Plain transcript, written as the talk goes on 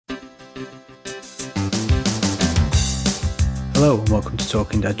Hello and welcome to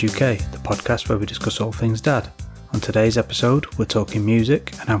Talking Dad UK, the podcast where we discuss all things dad. On today's episode, we're talking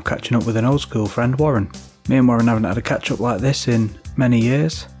music and I'm catching up with an old school friend, Warren. Me and Warren haven't had a catch up like this in many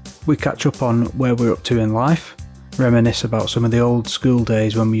years. We catch up on where we're up to in life, reminisce about some of the old school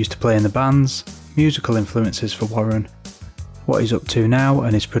days when we used to play in the bands, musical influences for Warren, what he's up to now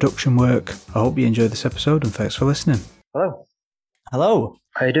and his production work. I hope you enjoyed this episode and thanks for listening. Hello. Hello.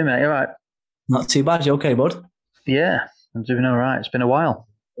 How you doing, mate? You alright? Not too bad. You okay, bud? Yeah, I'm doing alright. It's been a while.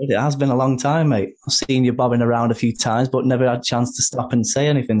 It has been a long time, mate. I've seen you bobbing around a few times, but never had a chance to stop and say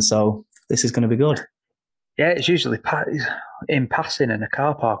anything, so this is going to be good. Yeah, it's usually in passing in a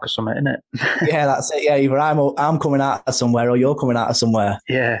car park or something, isn't it? Yeah, that's it. Yeah, either I'm coming out of somewhere or you're coming out of somewhere.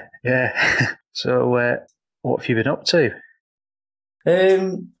 Yeah. So, what have you been up to?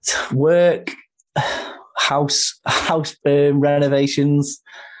 Work, house renovations.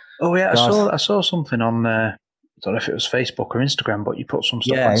 Oh yeah, God. I saw something on I don't know if it was Facebook or Instagram, but you put some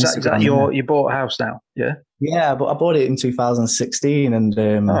stuff. Yeah, on. Is that you bought a house now? Yeah. Yeah, but I bought it in 2016, and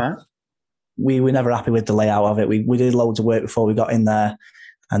All right. we were never happy with the layout of it. We did loads of work before we got in there,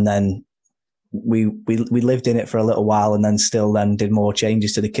 and then we lived in it for a little while, and then did more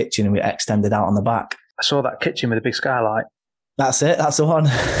changes to the kitchen, and we extended out on the back. I saw that kitchen with a big skylight. That's it. That's the one.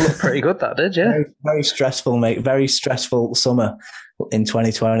 Looked pretty good, that did, yeah. Very, very stressful, mate. Very stressful summer in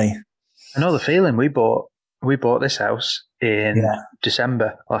 2020. I know the feeling. We bought this house in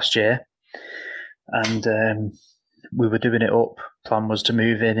December last year, and we were doing it up. Plan was to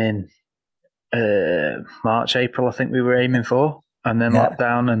move in March, April. I think we were aiming for, and then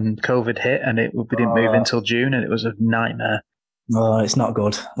lockdown and COVID hit, and we didn't move until June, and it was a nightmare. Oh, it's not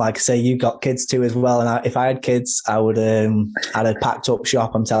good. Like I say, you've got kids too as well, and if I had kids, I would I'd have packed up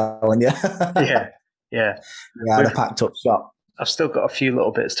shop. I'm telling you. Yeah. I'd have packed up shop. I've still got a few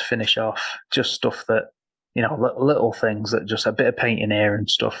little bits to finish off, just stuff that, little things that just a bit of painting here and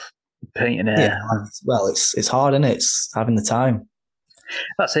stuff. Painting here. Yeah, well, it's hard, isn't it? It's having the time.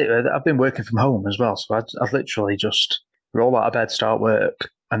 That's it. I've been working from home as well, so I've literally just roll out of bed, start work,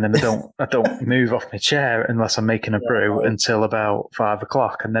 and then I don't move off my chair unless I'm making a brew until about 5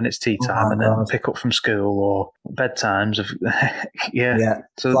 o'clock, and then it's tea time, and then pick up from school or bedtimes. Yeah.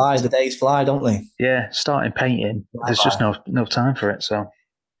 So the days fly, don't they? Yeah, starting painting, there's just no time for it. So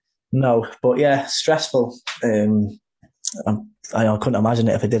no, but yeah, stressful. I couldn't imagine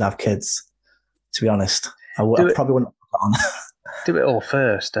it if I did have kids. To be honest, I probably wouldn't put that on. Do it all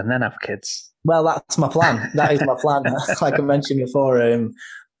first and then have kids. Well, that's my plan. That is my plan. Like I mentioned before, I'm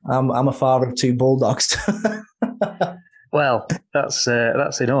a father of 2 bulldogs. Well, that's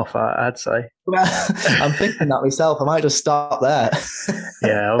enough, I'd say. I'm thinking that myself. I might just stop there.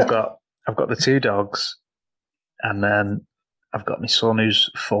 Yeah, I've got the 2 dogs, and then I've got my son who's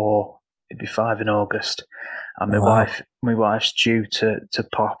 4. He'd be 5 in August, and my wife's due to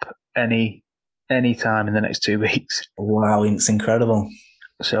pop any time in the next 2 weeks. Wow, it's incredible.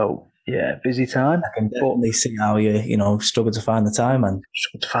 So. Yeah, busy time. I can definitely see how you struggle to find the time, man.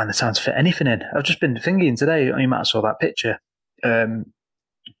 Struggle to find the time to fit anything in. I've just been thinking today, you might have saw that picture.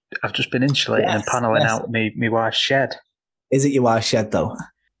 I've just been insulating and panelling out my wife's shed. Is it your wife's shed, though?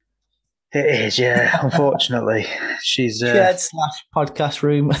 It is, yeah, unfortunately. She's shed/podcast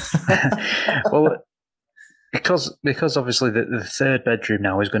room. Well, because obviously the third bedroom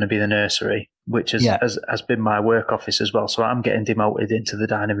now is going to be the nursery, which has been my work office as well. So I'm getting demoted into the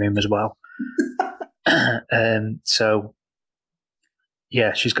dining room as well. So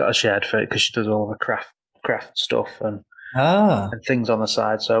yeah, she's got a shed for it because she does all of her craft stuff and things on the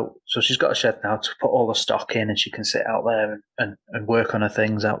side. So she's got a shed now to put all the stock in, and she can sit out there and work on her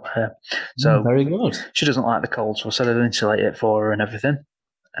things out there. So very good. She doesn't like the cold, so I said I'd insulate it for her and everything.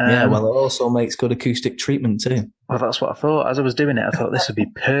 Well, it also makes good acoustic treatment too. Well, that's what I thought. As I was doing it, I thought this would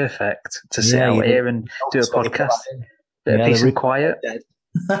be perfect to sit out here and do a podcast. Bit of peace and quiet.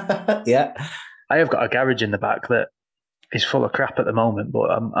 Yeah. I have got a garage in the back that is full of crap at the moment,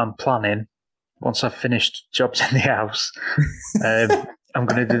 but I'm planning, once I've finished jobs in the house, I'm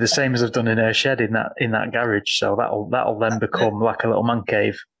going to do the same as I've done in her shed in that garage. So that'll then become like a little man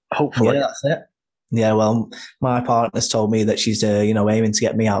cave, hopefully. Yeah, that's it. Yeah, well, my partner's told me that she's, aiming to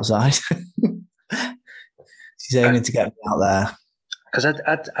get me outside. She's aiming to get me out there. Because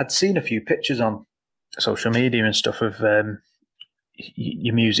I'd seen a few pictures on social media and stuff of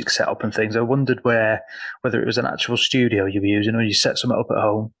your music setup and things. I wondered whether it was an actual studio you were using or you set something up at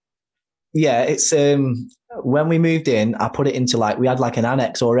home. Yeah, it's when we moved in, I put it into we had an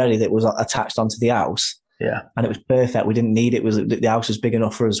annex already that was attached onto the house. Yeah. And it was perfect. We didn't need it. The house was big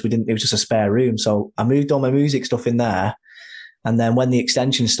enough for us. It was just a spare room. So I moved all my music stuff in there. And then when the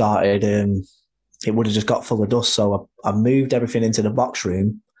extension started, it would have just got full of dust. So I moved everything into the box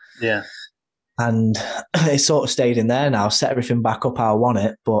room. Yeah. And it sort of stayed in there now, set everything back up how I want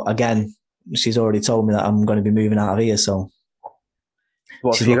it. But again, she's already told me that I'm going to be moving out of here. So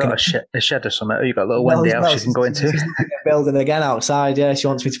what have you got? A shed or something? Or you got a little Wendy house you can go into? She's looking at building again outside. Yeah, she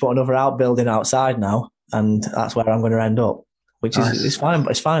wants me to put another outbuilding outside now, and that's where I'm going to end up. Which is it's fine.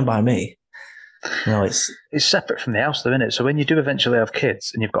 It's fine by me. It's separate from the house, though, isn't it? So when you do eventually have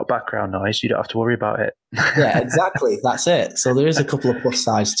kids and you've got background noise, you don't have to worry about it. Yeah, exactly. That's it. So there is a couple of plus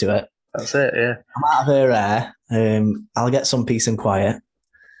sides to it. That's it. Yeah. I'm out of her hair. I'll get some peace and quiet.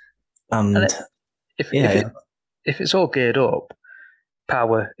 And if it's all geared up,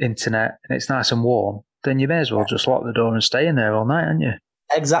 power, internet, and it's nice and warm, then you may as well just lock the door and stay in there all night, aren't you?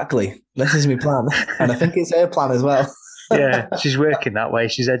 Exactly. This is my plan, and I think it's her plan as well. Yeah, she's working that way.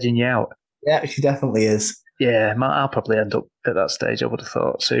 She's edging you out. Yeah, she definitely is. Yeah, I'll probably end up at that stage, I would have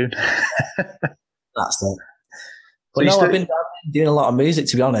thought, soon. That's it. But I've been doing a lot of music,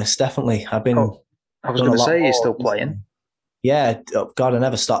 to be honest, definitely. I was going to say, you're still playing. Yeah, God, I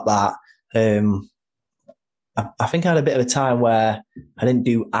never stopped that. I think I had a bit of a time where I didn't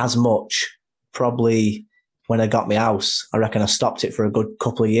do as much, probably when I got my house. I reckon I stopped it for a good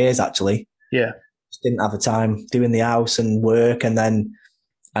couple of years, actually. Yeah. Just didn't have the time doing the house and work and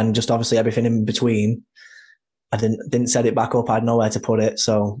just obviously everything in between. I didn't set it back up. I had nowhere to put it.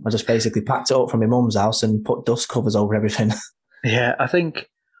 So I just basically packed it up from my mum's house and put dust covers over everything. Yeah, I think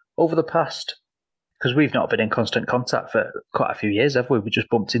over the past, because we've not been in constant contact for quite a few years, have we? We just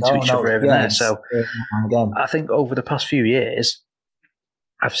bumped into each other every day. So I think over the past few years,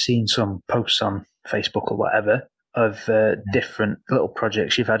 I've seen some posts on Facebook or whatever of different little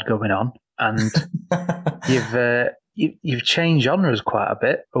projects you've had going on. And you've changed genres quite a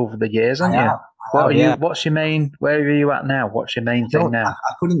bit over the years, haven't you? What's your main? Where are you at now? What's your main thing now?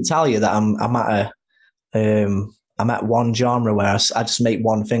 I couldn't tell you that I'm at one genre where I just make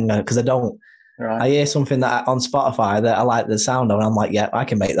one thing because I don't. Right. I hear something that on Spotify that I like the sound of, and I'm like, yeah, I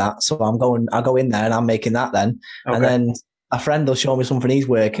can make that. So I go in there and I'm making that then, and then a friend will show me something he's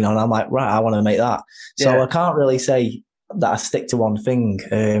working on. I'm like, right, I want to make that. So I can't really say that I stick to one thing.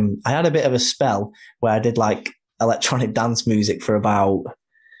 I had a bit of a spell where I did like electronic dance music for about,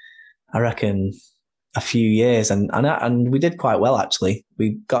 I reckon, a few years, and we did quite well actually.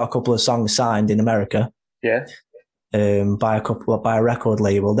 We got a couple of songs signed in America. Yeah. By a record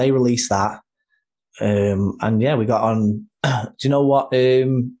label. They released that. And yeah, we got on. Do you know what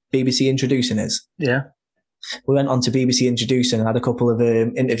BBC Introducing is? Yeah. We went on to BBC Introducing and had a couple of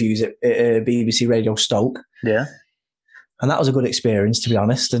interviews at BBC Radio Stoke. Yeah. And that was a good experience, to be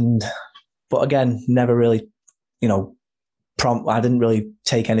honest. But again, never really, I didn't really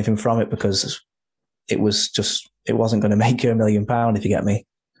take anything from it because it wasn't going to make you £1 million, if you get me.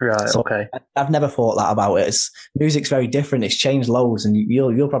 Right. So okay. I've never thought that about it. Music's very different. It's changed loads, and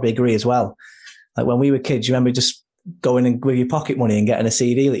you'll probably agree as well. Like when we were kids, you remember just going in with your pocket money and getting a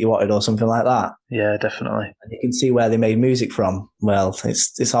CD that you wanted or something like that? Yeah, definitely. And you can see where they made music from. Well,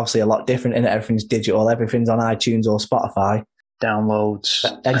 it's obviously a lot different, and everything's digital. Everything's on iTunes or Spotify. Downloads.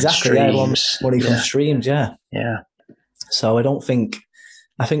 Exactly. Everyone's money from streams. Yeah. Yeah. So I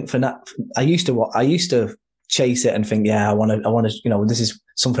think for that, I used to chase it and think, yeah, I want to, this is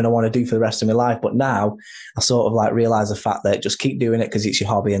something I want to do for the rest of my life. But now I sort of like realize the fact that just keep doing it because it's your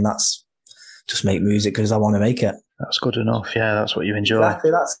hobby, and that's just make music because I want to make it. That's good enough. Yeah, that's what you enjoy.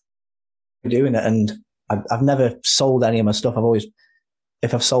 Exactly, that's doing it. And I've never sold any of my stuff.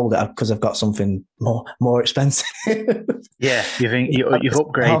 If I've sold it, because I've got something more expensive. Yeah, you've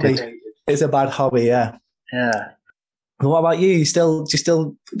upgraded. Hobby. It's a bad hobby, yeah. Yeah. But what about you? Do you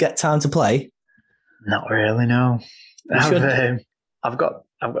still get time to play? Not really, no. I've got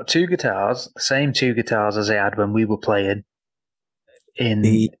two guitars, the same two guitars as I had when we were playing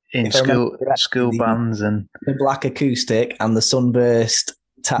in school bands, and the black acoustic and the sunburst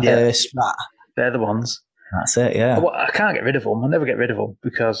Strat. They're the ones. That's it, yeah. I can't get rid of them. I'll never get rid of them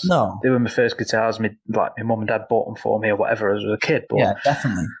because they were my first guitars. My mum and dad bought them for me or whatever as a kid. But, yeah,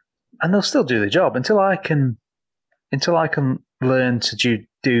 definitely. And they'll still do the job until I can learn to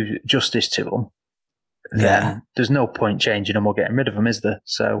do justice to them. Then there's no point changing them or getting rid of them, is there?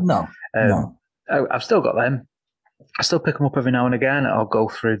 So no. I've still got them. I still pick them up every now and again. I'll go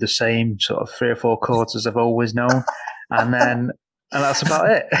through the same sort of 3 or 4 chords as I've always known, and that's about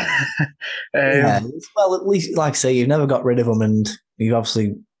it. Well, at least, like I say, you've never got rid of them, and you've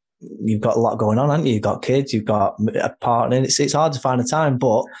got a lot going on, haven't you? You've got kids, you've got a partner. It's hard to find the time,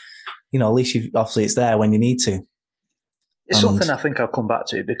 but at least it's there when you need to. It's something I think I'll come back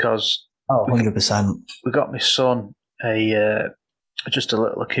to because 100%. We got my son just a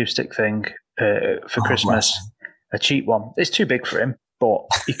little acoustic thing for Christmas, a cheap one. It's too big for him, but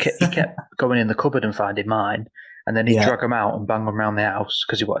he kept going in the cupboard and finding mine, and then he'd drag them out and bang them around the house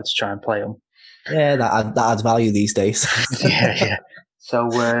because he wanted to try and play them. Yeah, that adds value these days. yeah. So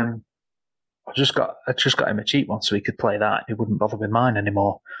I just got him a cheap one so he could play that. He wouldn't bother with mine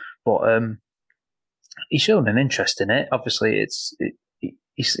anymore. But he's shown an interest in it. Obviously,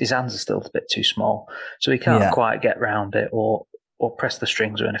 his hands are still a bit too small, so he can't quite get round it or press the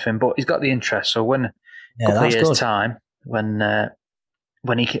strings or anything. But he's got the interest. So when a couple of years' time, when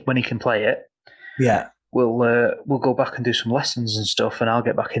he can play it, we'll go back and do some lessons and stuff, and I'll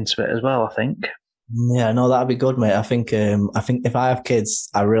get back into it as well, I think. Yeah, no, that'd be good, mate. I think if I have kids,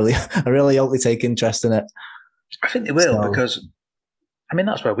 I really hope they take interest in it. I think they will, because I mean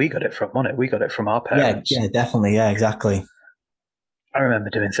that's where we got it from, wasn't it? We got it from our parents. Yeah, definitely. Yeah, exactly. I remember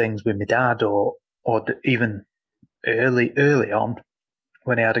doing things with my dad, or even early on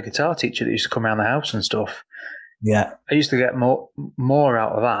when he had a guitar teacher that used to come around the house and stuff. Yeah, I used to get more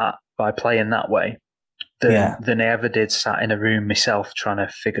out of that by playing that way than I ever did sat in a room myself trying to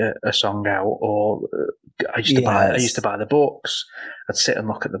figure a song out. Or I used to buy the books. I'd sit and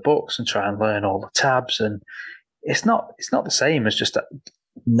look at the books and try and learn all the tabs, and it's not the same as just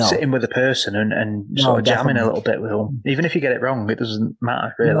sitting with a person and sort of jamming a little bit with them. Even if you get it wrong, it doesn't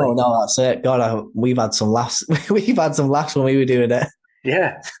matter really. No, that's it. God, we've had some laughs. We've had some laughs when we were doing it.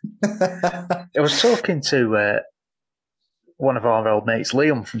 Yeah. I was talking to one of our old mates,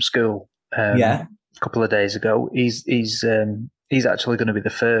 Liam, from school. A couple of days ago. He's actually going to be the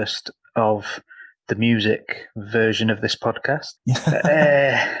first of the music version of this podcast.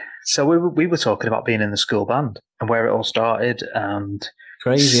 So we were talking about being in the school band and where it all started, and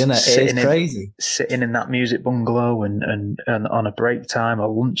crazy, isn't it? It is crazy. Sitting in that music bungalow and on a break time or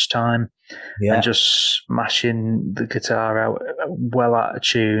lunchtime, and just smashing the guitar out well out of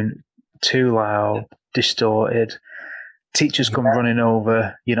tune, too loud, distorted. Teachers come running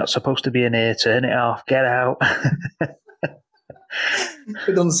over. You're not supposed to be in here. Turn it off. Get out.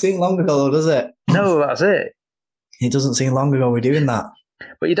 It doesn't seem long ago, though, does it? No, that's it. It doesn't seem long ago we're doing that.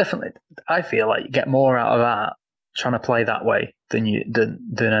 But you definitely, I feel like you get more out of that trying to play that way than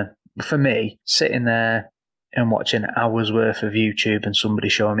for me, sitting there and watching hours worth of YouTube and somebody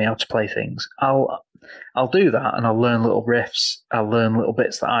showing me how to play things. I'll do that, and I'll learn little riffs. I'll learn little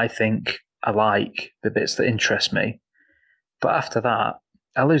bits that I think I like, the bits that interest me. But after that,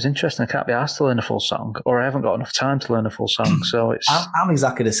 I lose interest and I can't be asked to learn a full song, or I haven't got enough time to learn a full song. So it's. I'm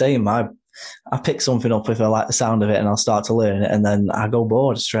exactly the same. I pick something up if I like the sound of it, and I'll start to learn it, and then I go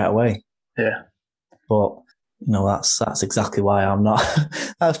bored straight away. Yeah. But that's exactly why I'm not.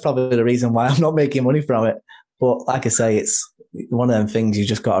 That's probably the reason why I'm not making money from it. But like I say, it's one of them things you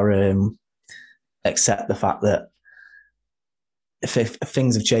just got to accept the fact that if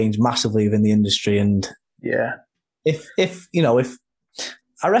things have changed massively within the industry, and if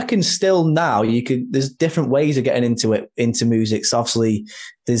I reckon still now there's different ways of getting into music. So obviously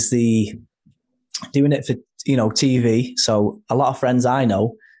there's the doing it for TV. So a lot of friends I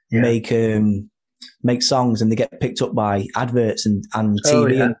know make songs and they get picked up by adverts and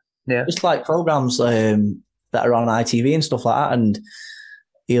TV and just like programs that are on ITV and stuff like that. And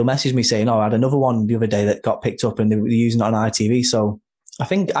he'll message me saying, I had another one the other day that got picked up and they were using it on ITV. So I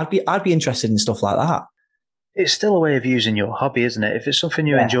think I'd be interested in stuff like that. It's still a way of using your hobby, isn't it? If it's something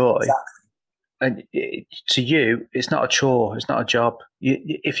you enjoy, and to you, it's not a chore, it's not a job.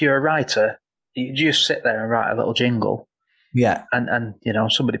 If you're a writer, you just sit there and write a little jingle. Yeah. And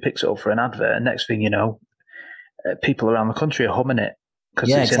somebody picks it up for an advert, and next thing you know, people around the country are humming it because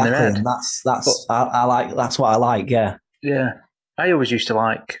it's in their head. And that's what I like. Yeah. Yeah. I always used to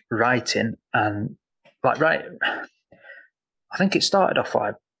like writing and I think it started off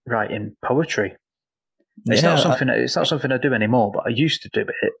like writing poetry. It's not something I do anymore, but I used to do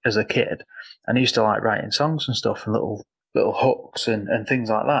it as a kid, and I used to like writing songs and stuff and little hooks and things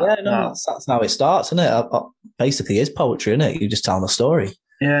like that. Yeah, no, that's how it starts, isn't it? Basically, it's poetry, isn't it? You're just telling a story.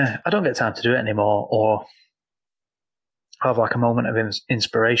 Yeah, I don't get time to do it anymore, or have like a moment of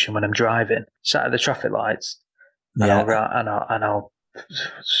inspiration when I'm driving, sat at the traffic lights, and I'll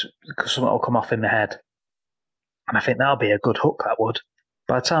something will come off in my head, and I think that'll be a good hook. That would.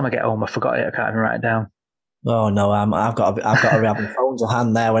 By the time I get home, I forgot it. I can't even write it down. Oh no, I've got to have my phones on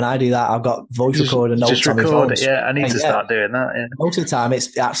hand there. When I do that, I've got voice recorder notes on my phone. Yeah, I need to start doing that. Yeah. Most of the time,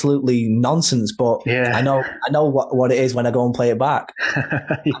 it's absolutely nonsense, but I know what it is when I go and play it back.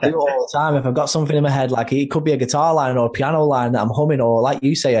 I do it all the time. If I've got something in my head, like it could be a guitar line or a piano line that I'm humming, or like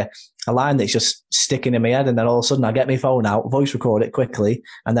you say, a line that's just sticking in my head, and then all of a sudden I get my phone out, voice record it quickly,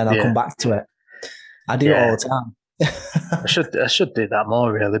 and then I'll come back to it. I do it all the time. I should do that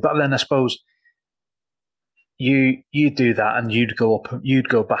more really, but then I suppose you do that, and you'd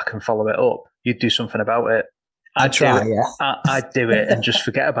go back and follow it up. You'd do something about it. I'd try, yeah. I'd do it and just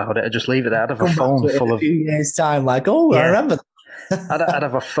forget about it. I'd just leave it there. I'd have a Come back phone to it full in a of few years' time, like, oh, I remember that. I'd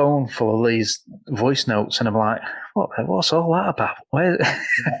have a phone full of these voice notes, and I'm like, what's all that about?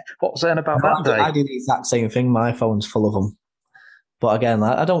 What was that about that day? I do the exact same thing. My phone's full of them. But again,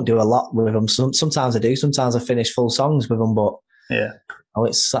 I don't do a lot with them. Sometimes I do. Sometimes I finish full songs with them. But yeah,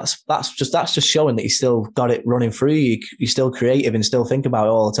 that's just showing that you still got it running through you. You're still creative and still think about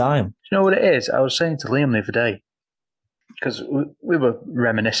it all the time. Do you know what it is? I was saying to Liam the other day, because we were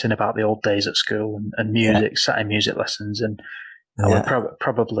reminiscing about the old days at school and music, sat in music lessons, and I would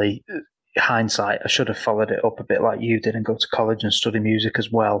probably, hindsight, I should have followed it up a bit like you did and go to college and study music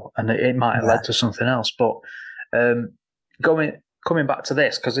as well, and it might have led to something else. But coming back to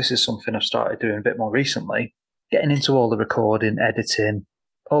this, because this is something I've started doing a bit more recently, getting into all the recording, editing,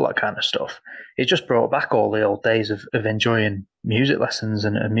 all that kind of stuff. It just brought back all the old days of enjoying music lessons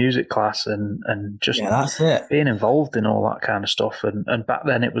and music class and just being involved in all that kind of stuff. And back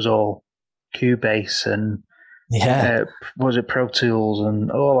then it was all Cubase and was it Pro Tools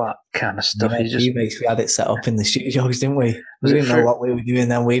and all that kind of stuff. Yeah, Cubase, we had it set up in the studios, didn't we? We didn't know what we were doing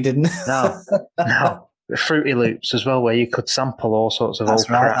then, we didn't. No. Fruity Loops as well, where you could sample all sorts of old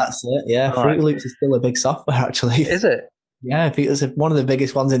crap. That's it, yeah. Fruity Loops is still a big software, actually. Is it? Yeah, I think it's one of the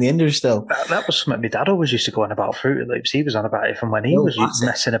biggest ones in the industry still. That was something my dad always used to go on about Fruity Loops. He was on about it from when he was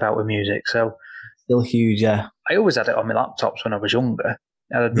messing about with music. So still huge, yeah. I always had it on my laptops when I was younger.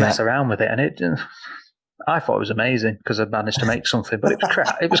 I'd mess around with it, and I thought it was amazing because I'd managed to make something, but it was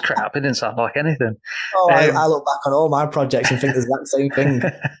crap. It was crap. It didn't sound like anything. Oh, I look back on all my projects and think the exact same thing.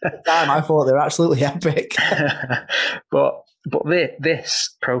 At the time, I thought they were absolutely epic. but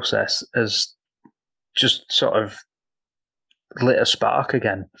this process has just sort of lit a spark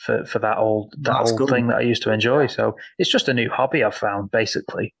again for that old thing that I used to enjoy. So it's just a new hobby I've found,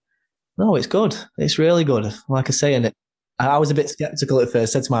 basically. No, it's good. It's really good. Like I say, and I was a bit skeptical at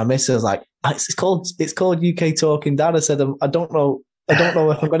first. I said to my missus, like, it's called UK Talking Dad. I said, I don't know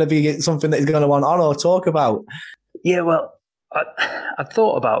if I'm going to be something that he's going to want on or talk about. Yeah, well, I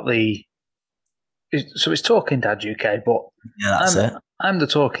thought about so it's Talking Dad UK, but that's it. I'm the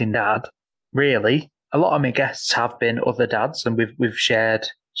talking dad, really. A lot of my guests have been other dads, and we've shared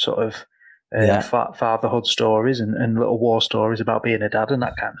sort of fatherhood stories and little war stories about being a dad and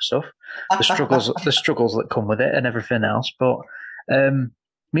that kind of stuff. The struggles that come with it and everything else. But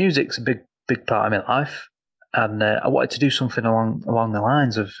music's a big part of my life, and I wanted to do something along the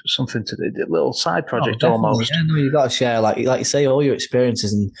lines of something to do, a little side project almost. Yeah, no, you got to share, like you say, all your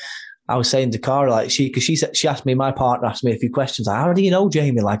experiences. And I was saying to Cara, like she asked me, my partner asked me a few questions. Like, how do you know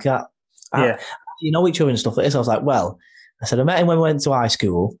Jamie? Like that? How do you know each other and stuff like this? I was like, well, I said I met him when we went to high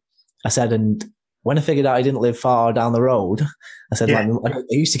school. I said, and when I figured out he didn't live far down the road, I said, like, I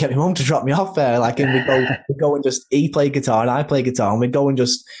used to get my mum to drop me off there. Like, and we'd go and just, he played guitar and I played guitar, and we'd go and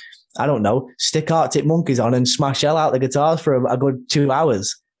just, I don't know, stick Arctic Monkeys on and smash hell out the guitars for a good 2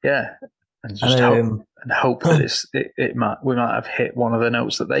 hours. Yeah. And just hope that we might have hit one of the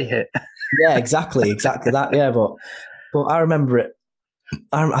notes that they hit. Yeah, exactly that. Yeah, but I remember it.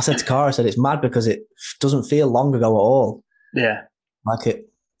 I said to Cara, I said, it's mad because it doesn't feel long ago at all. Yeah. Like it.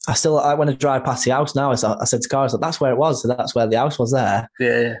 I when I drive past the house now, I said to Cara, that's where it was. So that's where the house was there.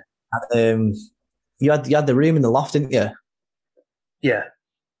 Yeah. And, you had the room in the loft, didn't you? Yeah.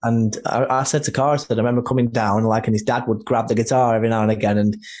 And I said to Cara, I remember coming down, like, and his dad would grab the guitar every now and again.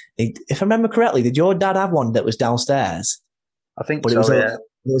 And if I remember correctly, did your dad have one that was downstairs? I think but so, it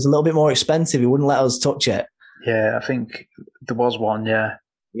was a little bit more expensive. He wouldn't let us touch it. Yeah, I think there was one, yeah.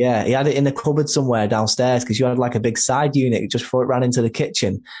 Yeah, he had it in the cupboard somewhere downstairs because you had like a big side unit just before it ran into the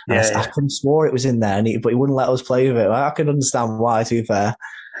kitchen. And I could have swore it was in there, but he wouldn't let us play with it. I could understand why, to be fair.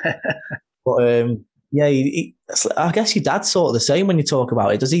 But yeah, I guess your dad's sort of the same when you talk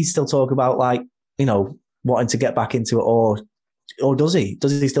about it. Does he still talk about, like, you know, wanting to get back into it, or does he?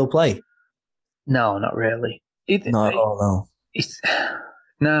 Does he still play? No, not really. No.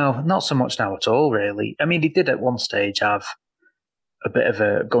 No, not so much now at all, really. I mean, he did at one stage have a bit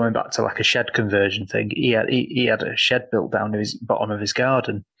of going back to like a shed conversion thing. He had a shed built down to his bottom of his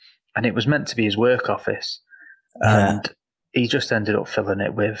garden, and it was meant to be his work office. And he just ended up filling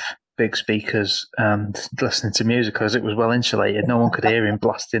it with big speakers and listening to music because it was well insulated. No one could hear him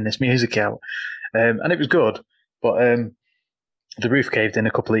blasting this music out. And it was good, but the roof caved in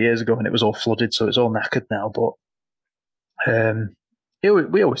a couple of years ago and it was all flooded, so it's all knackered now. But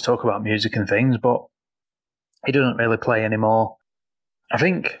we always talk about music and things, but he doesn't really play anymore. I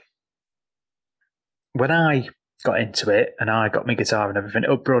think when I got into it and I got my guitar and everything,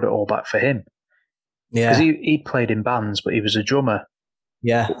 it brought it all back for him. Yeah. he played in bands, but he was a drummer.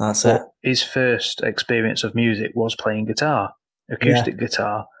 Yeah, that's it. His first experience of music was playing guitar, acoustic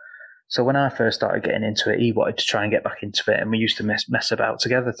guitar. So when I first started getting into it, he wanted to try and get back into it, and we used to mess about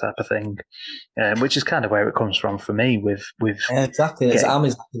together, type of thing, which is kind of where it comes from for me. With yeah, exactly, I'm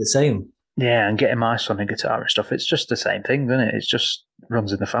exactly the same. Yeah, and getting my son a guitar and stuff, it's just the same thing, isn't it? It's just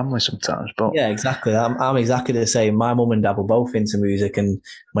runs in the family sometimes. But yeah, exactly. I'm exactly the same. My mum and dad were both into music, and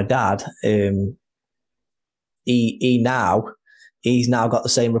my dad, he's now got the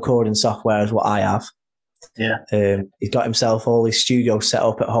same recording software as what I have. Yeah. He's got himself all his studio set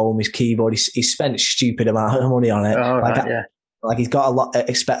up at home, his keyboard. He's spent a stupid amount of money on it. Like he's got a lot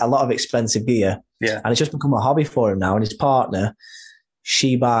of expensive gear. Yeah. And it's just become a hobby for him now. And his partner,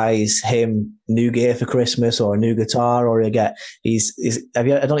 she buys him new gear for Christmas or a new guitar, or I don't know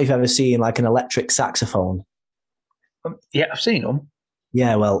if you've ever seen like an electric saxophone. Yeah, I've seen them.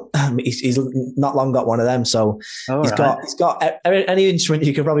 Yeah, well, he's not long got one of them. So he's got any instrument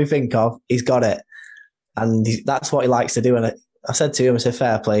you can probably think of. He's got it. And that's what he likes to do. And I said to him, I said,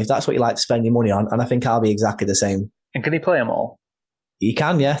 fair play. If that's what you like to spend your money on, and I think I'll be exactly the same. And can he play them all? He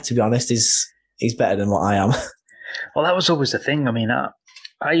can, yeah. To be honest, he's better than what I am. Well, that was always the thing. I mean,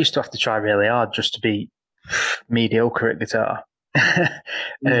 I used to have to try really hard just to be mediocre at guitar.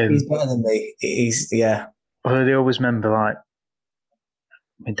 He's better than me. Yeah. Well, I always remember, like,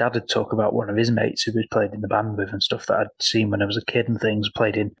 my dad would talk about one of his mates who we'd played in the band with and stuff that I'd seen when I was a kid and things,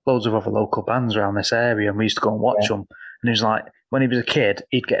 played in loads of other local bands around this area, and we used to go and watch them. And he was like, when he was a kid,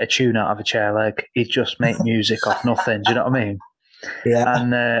 he'd get a tune out of a chair leg. He'd just make music off nothing. Do you know what I mean? Yeah.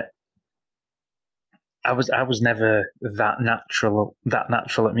 And I was never that natural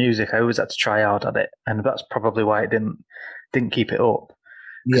at music. I always had to try hard at it, and that's probably why it didn't keep it up.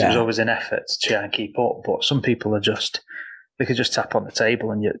 Because it was always an effort to try and keep up. But some people they could just tap on the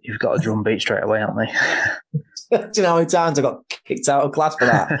table and you've got a drum beat straight away, aren't they? Do you know how many times I got kicked out of class for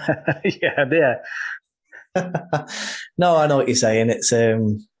that? Yeah. No, I know what you're saying.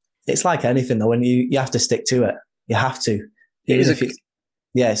 It's like anything though. When you have to stick to it, you have to.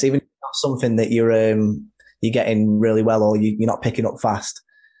 It's even not something that you're getting really well or you're not picking up fast.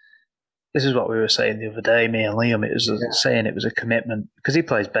 This is what we were saying the other day, me and Liam. It was saying it was a commitment because he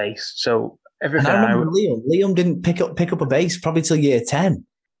plays bass, so. And I remember Liam didn't pick up a bass probably till year 10.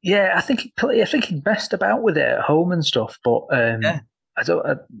 Yeah, I think he messed about with it at home and stuff. But I don't,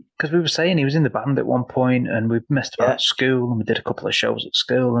 because we were saying he was in the band at one point, and we messed about at school, and we did a couple of shows at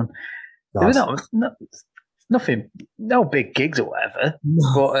school, and there was nothing, no big gigs or whatever.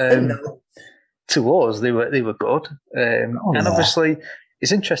 But to us, they were good, and obviously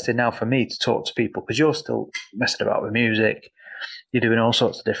it's interesting now for me to talk to people because you're still messing about with music, you're doing all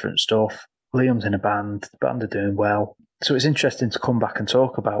sorts of different stuff. Liam's in a band, the band are doing well. So it's interesting to come back and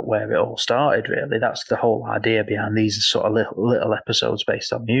talk about where it all started, really. That's the whole idea behind these sort of little episodes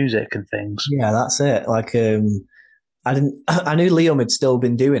based on music and things. Yeah, that's it. Like, I knew Liam had still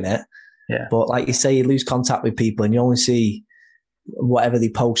been doing it. Yeah. But like you say, you lose contact with people and you only see whatever they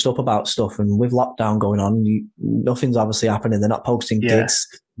post up about stuff. And with lockdown going on, nothing's obviously happening. They're not posting gigs.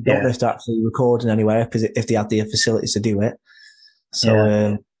 You don't have to actually recording anywhere because if they had the facilities to do it.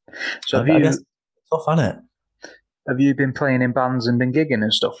 So, so I guess it's tough, isn't it? Have you been playing in bands and been gigging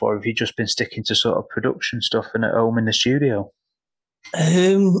and stuff, or have you just been sticking to sort of production stuff and at home in the studio?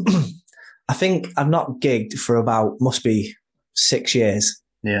 I think I've not gigged for about, must be 6 years.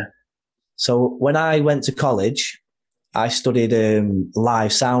 Yeah. So when I went to college, I studied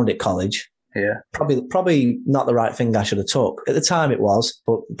live sound at college. Yeah. Probably not the right thing I should have took. At the time it was,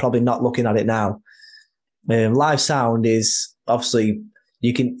 but probably not looking at it now. Live sound is obviously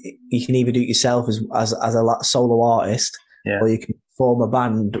you can either do it yourself as a solo artist, or you can form a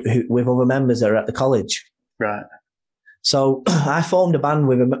band with other members that are at the college. Right. So I formed a band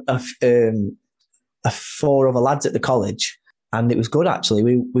with four other lads at the college, and it was good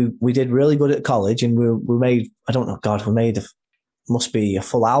actually. We did really good at college, and we made, I don't know, God, we made must be a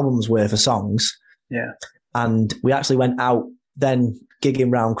full album's worth of songs. Yeah. And we actually went out then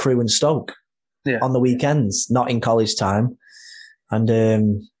gigging round Crewe and Stoke on the weekends, not in college time. And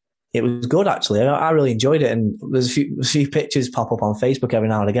it was good, actually. I really enjoyed it. And there's a few pictures pop up on Facebook every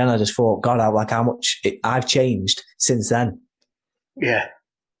now and again. I just thought, God, how much I've changed since then. Yeah.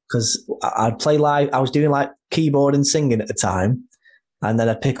 Because I'd play live. I was doing like keyboard and singing at the time. And then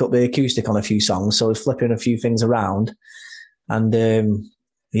I'd pick up the acoustic on a few songs. So I was flipping a few things around. And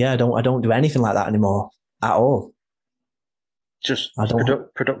I don't do anything like that anymore at all. Just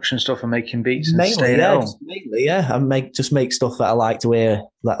production stuff and making beats and staying at home. Mainly, I make stuff that I like to hear,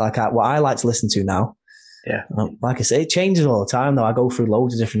 like what I like to listen to now. Yeah. Like I say, it changes all the time though. I go through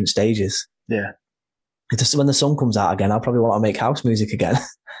loads of different stages. Yeah. Just when the sun comes out again, I'll probably want to make house music again.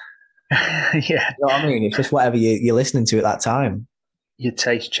 Yeah. You know what I mean? It's just whatever you're listening to at that time. Your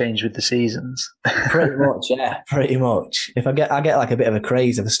taste change with the seasons. Pretty much, yeah, pretty much. If I get like a bit of a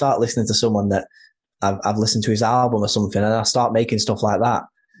craze, if I start listening to someone that I've listened to his album or something, and I start making stuff like that.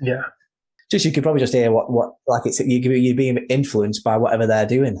 Yeah. Just you could probably just hear what like it's you're being influenced by whatever they're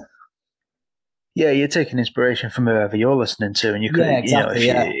doing. Yeah, you're taking inspiration from whoever you're listening to, and you could, exactly,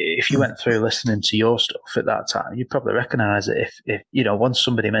 if you went through listening to your stuff at that time, you'd probably recognise it. If once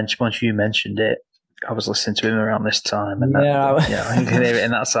you mentioned it, I was listening to him around this time, and you can hear it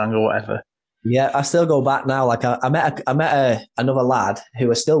in that song or whatever. Yeah, I still go back now. Like I met another lad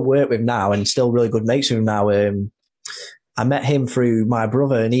who I still work with now, and still really good mates with him now. I met him through my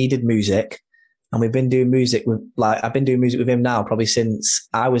brother, and he did music, and we've been doing music I've been doing music with him now probably since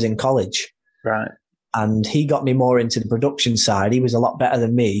I was in college. Right. And he got me more into the production side. He was a lot better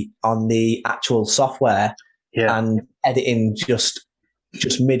than me on the actual software and editing just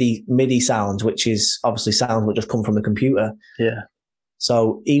MIDI sounds, which is obviously sounds that just come from the computer. Yeah.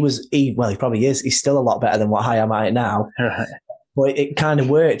 So he probably is. He's still a lot better than what I am at it now. Right. But it kind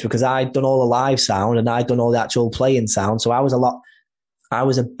of worked because I'd done all the live sound and I'd done all the actual playing sound. So I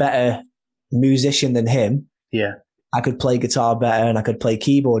was a better musician than him. Yeah. I could play guitar better and I could play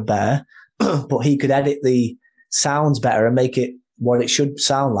keyboard better. But he could edit the sounds better and make it what it should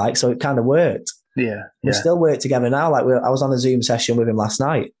sound like. So it kind of worked. Yeah. We still work together now. Like I was on a Zoom session with him last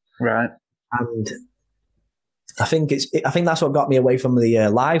night. Right. And I think that's what got me away from the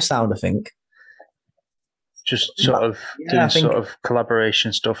live sound, I think. Just sort of doing sort of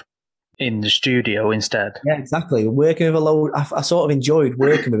collaboration stuff in the studio instead. Yeah, exactly. Working with a load, I sort of enjoyed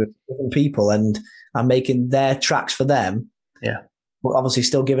working with different people and making their tracks for them. Yeah. But obviously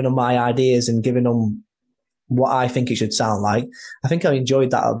still giving them my ideas and giving them what I think it should sound like. I think I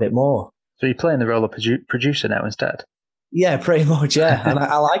enjoyed that a bit more. So you're playing the role of producer now instead? Yeah, pretty much, yeah. And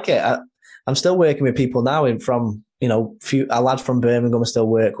I like it. I'm still working with people now from, a lad from Birmingham I still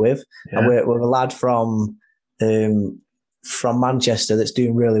work with. Yeah. I work with a lad from Manchester that's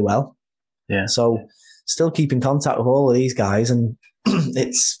doing really well. Yeah. So still keep in contact with all of these guys. And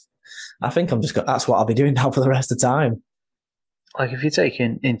I think that's what I'll be doing now for the rest of the time. Like if you're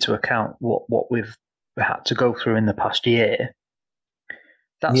taking into account what we've had to go through in the past year,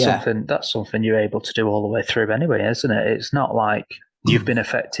 that's something you're able to do all the way through anyway, isn't it? It's not like you've been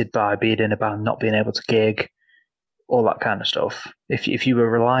affected by being in a band, not being able to gig, all that kind of stuff. If you were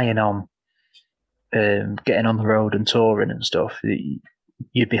relying on getting on the road and touring and stuff,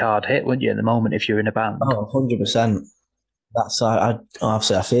 you'd be hard hit, wouldn't you, in the moment if you're in a band? Oh, 100%. That's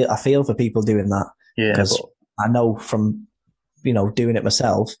obviously I feel for people doing that. Yeah, because I know from doing it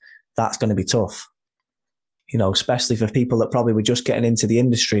myself, that's going to be tough. Especially for people that probably were just getting into the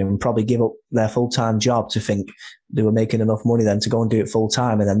industry and probably give up their full-time job to think they were making enough money then to go and do it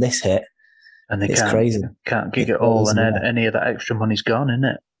full-time, and then this hit. And it's crazy. Can't gig it all, and then any of that extra money's gone, isn't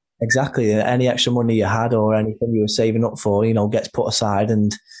it? Exactly. Any extra money you had or anything you were saving up for, gets put aside.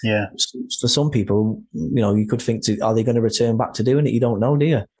 And for some people, you could think, are they going to return back to doing it? You don't know, do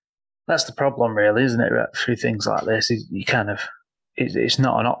you? That's the problem, really, isn't it? Through things like this, you kind of, it's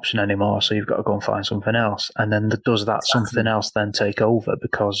not an option anymore. So you've got to go and find something else. And then does that something else then take over?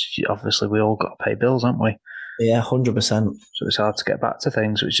 Because obviously we all got to pay bills, haven't we? Yeah, 100%. So it's hard to get back to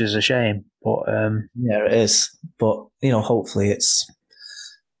things, which is a shame. But yeah, it is. But hopefully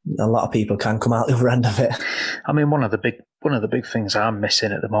a lot of people can come out the other end of it. I mean, one of the big things I'm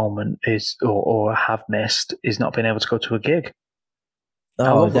missing at the moment is, or have missed, is not being able to go to a gig. I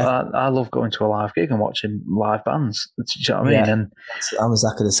love going to a live gig and watching live bands. Do you know what I mean? And I'm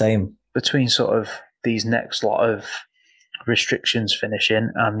exactly the same. Between sort of these next lot of restrictions finishing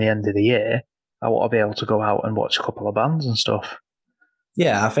and the end of the year, I want to be able to go out and watch a couple of bands and stuff.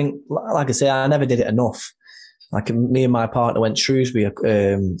 Yeah, I think, like I say, I never did it enough. Like me and my partner went to Shrewsbury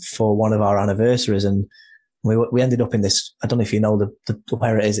for one of our anniversaries, and we ended up in this. I don't know if you know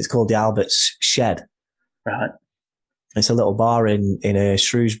where it is. It's called the Albert's Shed. Right. It's a little bar in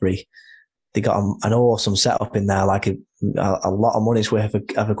Shrewsbury. They got an awesome setup in there, like a lot of money's worth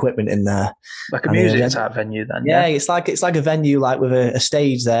of equipment in there. Like a music type venue, then. Yeah, it's like a venue, like with a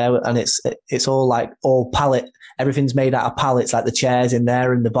stage there, and it's all like all pallet. Everything's made out of pallets, like the chairs in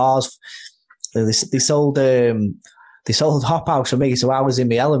there and the bars. They sold Hop House for me, so I was in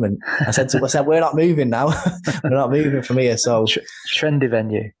my element. I said, we're not moving now. We're not moving from here. So trendy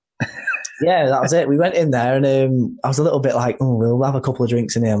venue. Yeah, that was it. We went in there, and I was a little bit like, we'll have a couple of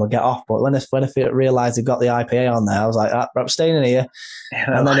drinks in here and we'll get off. But when I realised they've got the IPA on there, I was like, I'm staying in here.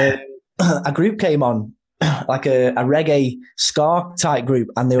 Yeah. And then a group came on like a reggae ska type group,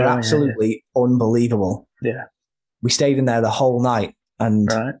 and they were absolutely unbelievable. Yeah. We stayed in there the whole night, and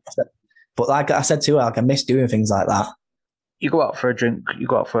Right. but like I said to her, like I miss doing things like that. You go out for a drink, you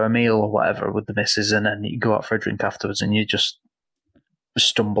go out for a meal or whatever with the missus, and then you go out for a drink afterwards, and you just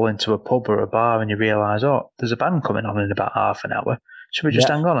stumble into a pub or a bar, and you realise, oh, there's a band coming on in about half an hour. Should we just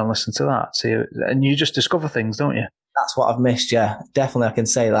hang on and listen to that? See, and you just discover things, don't you? That's what I've missed. Yeah, definitely, I can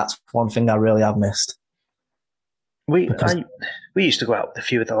say that's one thing I really have missed. We used to go out with a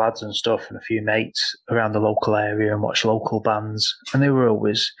few of the lads and stuff, and a few mates around the local area and watch local bands, and they were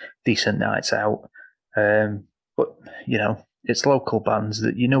always decent nights out. But you know, it's local bands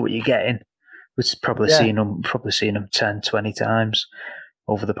that you know what you're getting. We've probably seen them 10, 20 times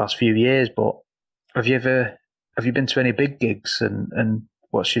over the past few years. But have you been to any big gigs, and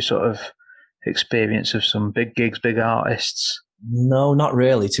what's your sort of experience of some big gigs, big artists? No, not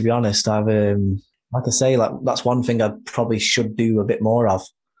really. To be honest, I've like I say, like that's one thing I probably should do a bit more of.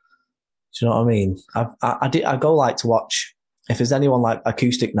 Do you know what I mean? I go like to watch if there's anyone like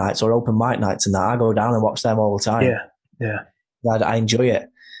acoustic nights or open mic nights and that. I go down and watch them all the time. Yeah. I enjoy it,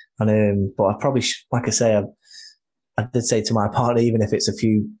 and but I probably like I say, I did say to my partner, even if it's a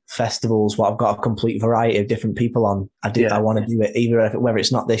few festivals, I've got a complete variety of different people on. I want to do it either whether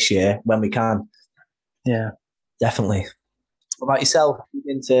it's not this year when we can. Yeah, definitely. What about yourself?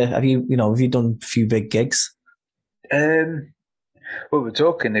 Have you done a few big gigs? Well, we're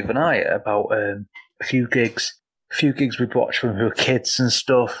talking the other night about a few gigs we'd watched when we were kids and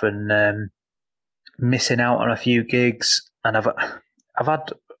stuff, and missing out on a few gigs. And I've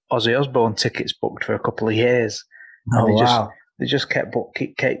had Ozzy Osbourne tickets booked for a couple of years. And they just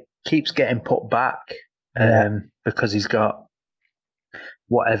keeps getting put back because he's got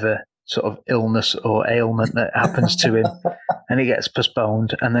whatever sort of illness or ailment that happens to him, and he gets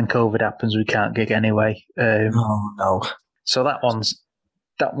postponed, and then COVID happens, we can't gig anyway. No. So that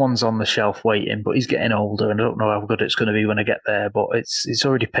one's on the shelf waiting, but he's getting older, and I don't know how good it's going to be when I get there, but it's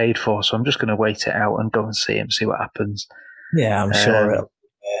already paid for, so I'm just going to wait it out and go and see him, see what happens. Yeah, I'm sure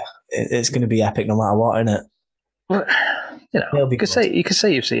it's going to be epic no matter what, isn't it? Well, you know, you could say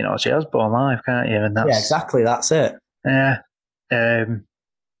you've seen Ozzy Osbourne live, can't you? And that's, exactly, that's it. Yeah. A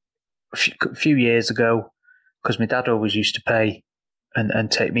few years ago, because my dad always used to pay and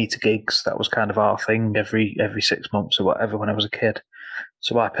take me to gigs. That was kind of our thing every 6 months or whatever when I was a kid.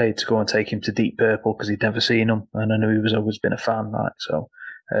 So I paid to go and take him to Deep Purple because he'd never seen them, and I knew he was always been a fan. So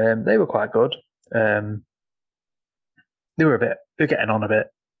they were quite good. They're getting on a bit.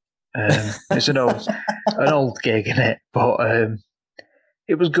 It's an old gig, isn't it? But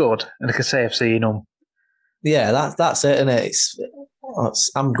it was good, and I can say I've seen them. Yeah, that's it, isn't it?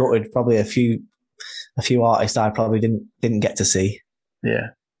 I'm gutted. Probably a few artists I probably didn't get to see. Yeah.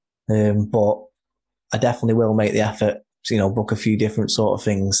 But I definitely will make the effort to, book a few different sort of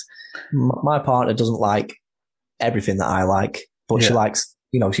things. My partner doesn't like everything that I like, but she likes,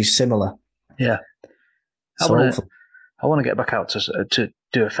 she's similar. Yeah. I want to get back out to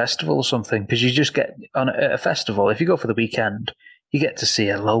do a festival or something, because you just get on a festival. If you go for the weekend, you get to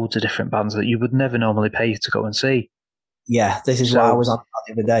see loads of different bands that you would never normally pay to go and see. Yeah, this is what I was on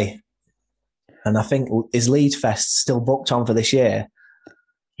the other day. And I think, is Leeds Fest still booked on for this year?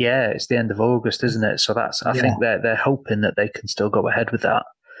 Yeah, it's the end of August, isn't it? So I think they're hoping that they can still go ahead with that.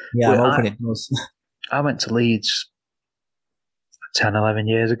 Yeah, I'm hoping it does. I went to Leeds 10, 11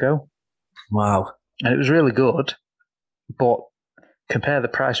 years ago. Wow. And it was really good, but compare the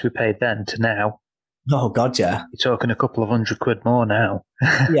price we paid then to now. Oh, God, yeah. You're talking a couple of £100 more now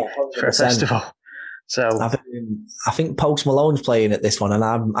for a festival. So I think Post Malone's playing at this one, and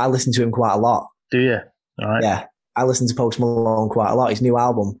I listen to him quite a lot. Do you? All right. Yeah, I listen to Post Malone quite a lot. His new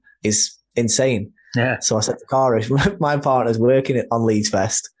album is insane. Yeah. So I said to Cara, my partner's working on Leeds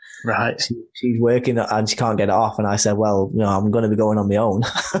Fest. Right. She's working and she can't get it off. And I said, well, I'm going to be going on my own.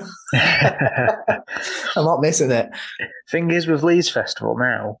 I'm not missing it. Thing is, with Leeds Festival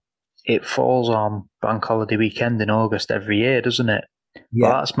now, it falls on Bank Holiday weekend in August every year, doesn't it? Yeah.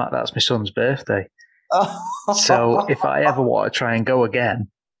 Well, that's my son's birthday. So if I ever want to try and go again,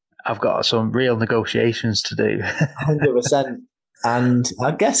 I've got some real negotiations to do. 100%. And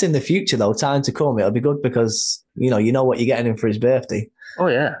I guess in the future, though, time to come, it'll be good because, you know what you're getting him for his birthday. Oh,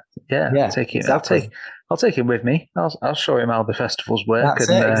 yeah. Exactly. I'll take him with me. I'll show him how the festivals work. That's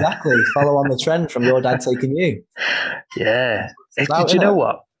it, exactly. Follow on the trend from your dad taking you. Yeah. Do you know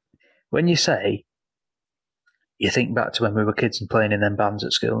what? When you think back to when we were kids and playing in them bands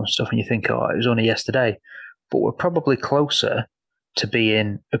at school and stuff, and you think, oh, it was only yesterday. But we're probably closer to be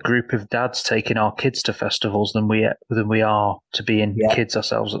in a group of dads taking our kids to festivals than we are to be in kids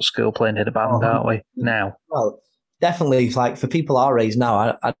ourselves at school playing in a band, aren't we? Now, well, definitely, like for people our age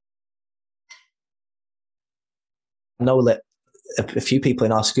now, I know that a few people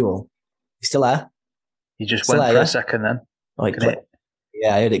in our school. You still there? You just went for a second then. Oh,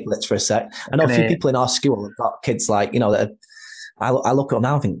 yeah, I heard it glitch for a sec. I know a few people in our school have got kids like, that I look at them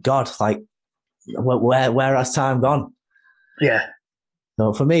now and think, God, like, where has time gone? Yeah.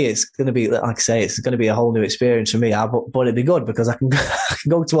 So for me, it's going to be, like I say, it's going to be a whole new experience for me. But it'd be good because I can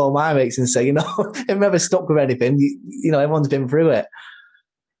go to all my mates and say, if I'm ever stuck with anything, everyone's been through it.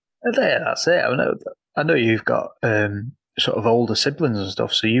 Yeah, that's it. I know you've got sort of older siblings and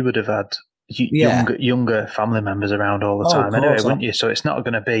stuff, so you would have had younger family members around all the time anyway, wouldn't you? So it's not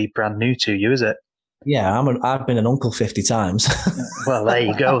going to be brand new to you, is it? Yeah, I've been an uncle 50 times. Well, there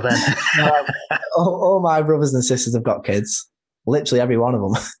you go then. all my brothers and sisters have got kids. Literally every one of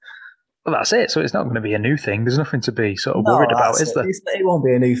them. Well, that's it. So it's not going to be a new thing. There's nothing to be sort of worried about, is there? It won't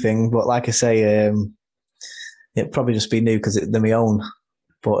be a new thing, but like I say, it'll probably just be new because they're my own.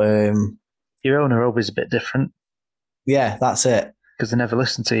 But your own are always a bit different. Yeah, that's it. Because they never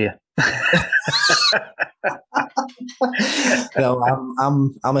listen to you. No,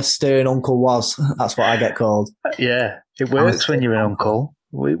 I'm a stern uncle. That's what I get called. Yeah, it works when you're an uncle.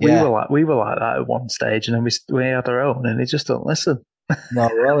 We were like that at one stage, and then we had our own, and they just don't listen. No,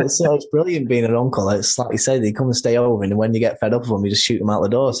 well, it's brilliant being an uncle. It's like you say, they come and stay over, and when you get fed up of them, you just shoot them out the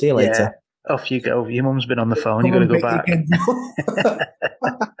door. See you later. Off you go. Your mum's been on the phone. You've got to go back.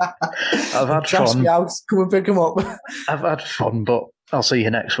 I've had fun. Come and pick them up. I've had fun, but I'll see you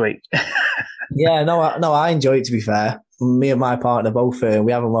next week. Yeah, no, I enjoy it. To be fair, me and my partner both.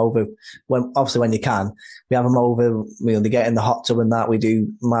 We have them over when you can. We have them over. They get in the hot tub and that. We do.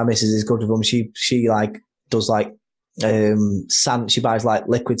 My missus is good with them. She like does like sand. She buys like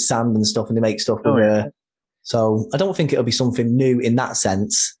liquid sand and stuff, and they make stuff with her. So I don't think it'll be something new in that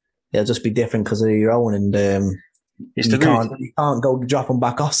sense. It'll just be different because of your own, and you can't go drop them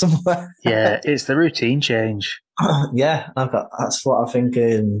back off somewhere. Yeah, it's the routine change. Yeah, that's what I think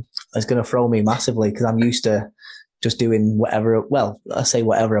is going to throw me massively because I'm used to just doing whatever. Well, I say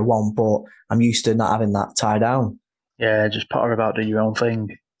whatever I want, but I'm used to not having that tie down. Yeah, just potter about, do your own thing.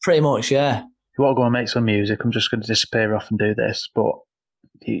 Pretty much, yeah. If you want to go and make some music, I'm just going to disappear off and do this, but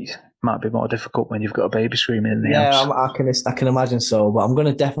it might be more difficult when you've got a baby screaming in the house. Yeah, I can imagine so, but I'm going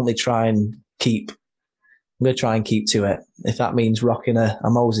to definitely try and keep to it. If that means rocking a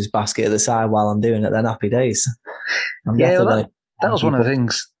Moses basket at the side while I'm doing it, then happy days. That was one of the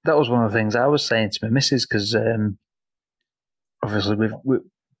things. That was one of the things I was saying to my missus because obviously we've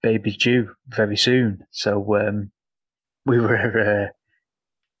baby's due very soon, so we were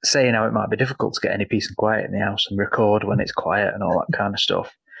saying how it might be difficult to get any peace and quiet in the house and record when it's quiet and all that kind of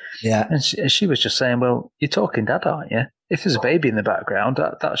stuff. Yeah, and she was just saying, "Well, you're talking dad, aren't you? If there's a baby in the background,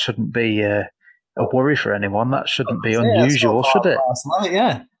 that shouldn't be a worry for anyone. That shouldn't be unusual, should it?"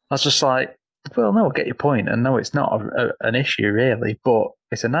 Yeah. I was just like, well, no, I get your point, and no, it's not an issue really, but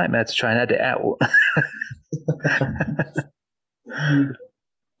it's a nightmare to try and edit out.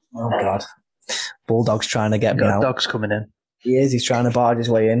 Oh God, Bulldog's trying to get me out. Dog's coming in. He is. He's trying to barge his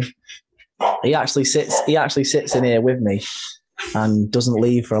way in. He actually sits in here with me and doesn't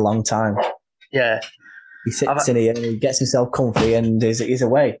leave for a long time. Yeah, he sits in here and he gets himself comfy and he's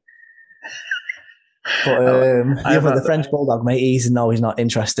away. But the French Bulldog, mate, he's not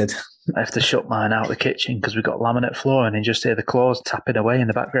interested. I have to shut mine out of the kitchen because we've got laminate floor and you just hear the claws tapping away in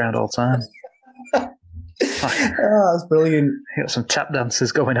the background all the time. That's brilliant. You got some tap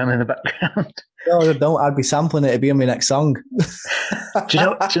dances going on in the background. No, don't. I'd be sampling it. It'd be on my next song. Do you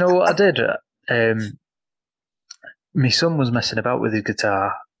know what I did? My son was messing about with his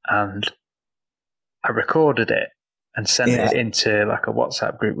guitar and I recorded it and sent it into like a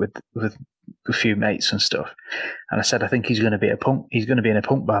WhatsApp group with a few mates and stuff. And I said, I think he's going to be in a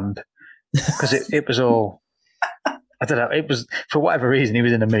punk band because it was all, I don't know, it was, for whatever reason, he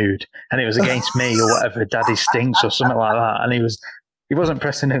was in a mood and it was against me or whatever, Daddy Stinks or something like that. And he wasn't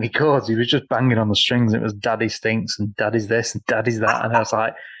pressing any chords. He was just banging on the strings. It was Daddy Stinks and Daddy's this and Daddy's that. And I was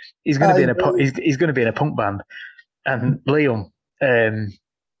like, he's going to be in a punk band. And Liam,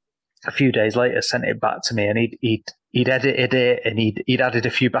 a few days later, sent it back to me, and he'd edited it, and he'd added a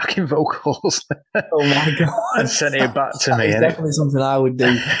few backing vocals. Oh my God! And sent it back to me. It's definitely something I would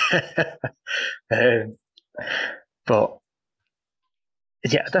do. But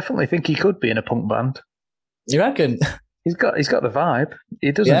yeah, I definitely think he could be in a punk band. You reckon? He's got the vibe.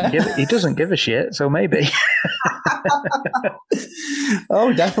 He doesn't give a shit. So maybe.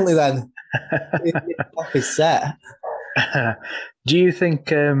 Oh, definitely then. Off his set. Do you think?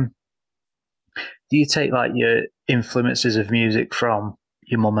 Do you take like your influences of music from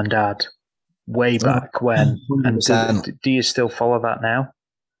your mum and dad way back when, and 100%. do you still follow that now?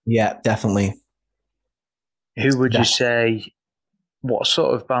 Yeah, definitely. Who would you say? What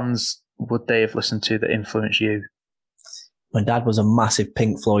sort of bands would they have listened to that influenced you? My dad was a massive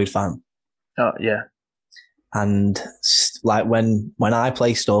Pink Floyd fan. Oh yeah, and like when I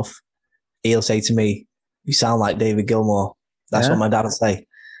play stuff, he'll say to me, "You sound like David Gilmour." That's what my dad would say,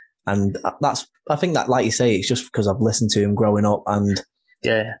 and I think that, like you say, it's just because I've listened to him growing up, and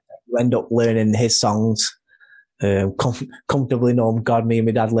yeah, you end up learning his songs. Comfortably Numb, God, me and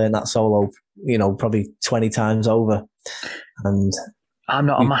my dad learned that solo, probably 20 times over. And I'm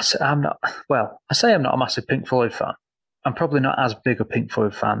not. I say I'm not a massive Pink Floyd fan. I'm probably not as big a Pink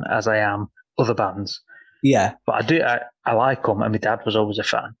Floyd fan as I am other bands. Yeah, but I like them, and my dad was always a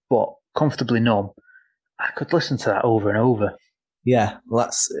fan. But Comfortably Numb, I could listen to that over and over. Yeah, well,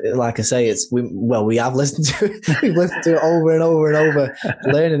 that's like I say. We have listened to it. We've listened to it over and over and over,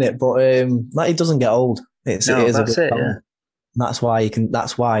 learning it. But it doesn't get old. It is a good song. Yeah. That's why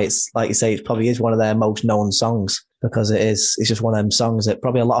That's why it's like you say. It probably is one of their most known songs because it's just one of them songs that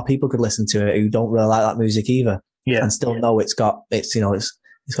probably a lot of people could listen to it who don't really like that music either. Yeah, and still know it's got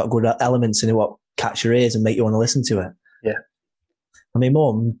good elements in it what catch your ears and make you want to listen to it. Yeah, I mean,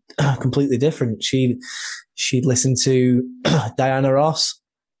 Mum, completely different. She'd listen to Diana Ross.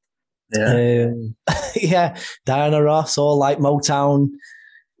 Yeah, yeah, Diana Ross, or like Motown,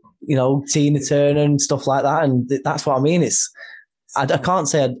 Tina Turner and stuff like that. And that's what I mean. I can't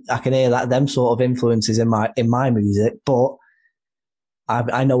say I can hear them sort of influences in my music, but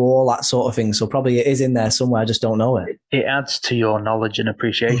I know all that sort of thing. So probably it is in there somewhere. I just don't know it. It adds to your knowledge and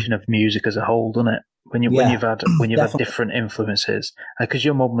appreciation of music as a whole, doesn't it? When you've had different influences, because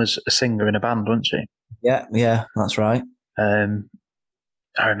your mum was a singer in a band, wasn't she? Yeah, that's right.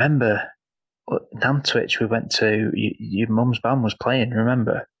 I remember Nantwich. We went to your mum's band was playing.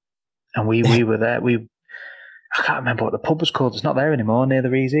 Remember, and we were there. I can't remember what the pub was called. It's not there anymore. Near the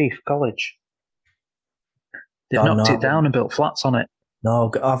Rees College. They've knocked it down and built flats on it.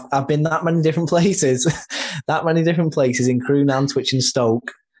 No, I've been that many different places, in Crewe, Nantwich, and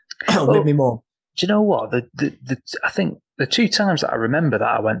Stoke with me mum. Do you know what? I think the two times that I remember that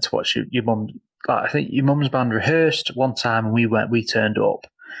I went to watch your mum, I think your mum's band rehearsed one time and we turned up,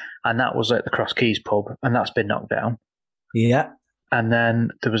 and that was at the Cross Keys pub, and that's been knocked down. Yeah. And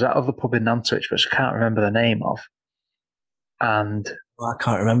then there was that other pub in Nantwich, which I can't remember the name of. And I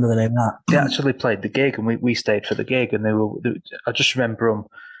can't remember the name of that. They actually played the gig, and we stayed for the gig, and I just remember them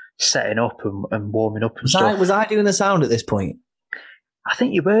setting up and warming up and stuff. Was I doing the sound at this point? I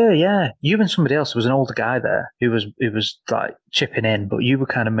think you were, yeah. You and somebody else. There was an older guy there who was like chipping in, but you were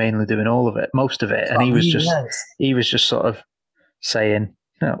kind of mainly doing all of it, most of it, and he was just sort of saying,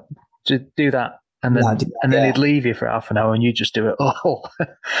 "No, do that." And then he'd leave you for half an hour, and you just do it all.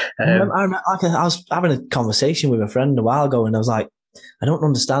 I was having a conversation with a friend a while ago, and I was like, I don't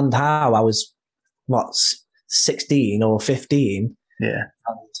understand how I was, 16 or 15,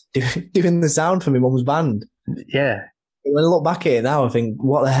 doing the sound for my mum's band. Yeah. When I look back at it now, I think,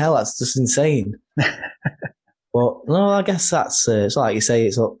 what the hell? That's just insane. But no, I guess that's it's like you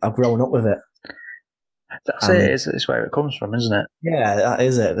say. I've grown up with it. That's it. It's where it comes from, isn't it? Yeah, that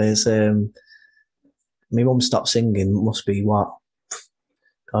is it. There's my mum stopped singing. Must be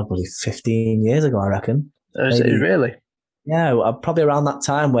probably 15 years ago, I reckon. Is it really? Yeah, probably around that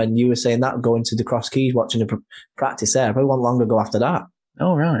time when you were saying that, going to the Cross Keys, watching the practice there. Probably wasn't long ago after that.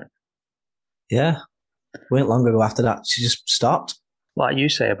 Oh, right. Yeah. Weren't long ago after that. She just stopped. Like you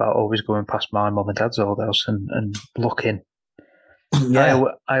say about always going past my mum and dad's old house and looking. Yeah.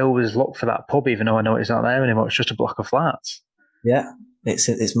 I always look for that pub, even though I know it's not there anymore. It's just a block of flats. Yeah.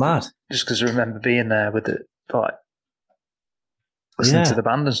 It's mad. Just because I remember being there with it, like, listening to the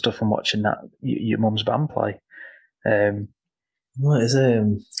band and stuff and watching that your mum's band play. Well, it's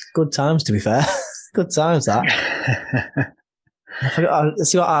good times, to be fair. Good times, that. I forgot.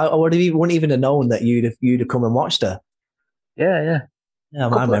 See, I wouldn't even have known that you'd have come and watched her. Yeah. Yeah,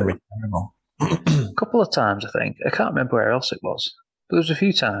 my memory is terrible. A couple of times, I think. I can't remember where else it was, but there was a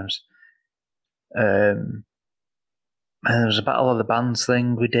few times. And there was a Battle of the Bands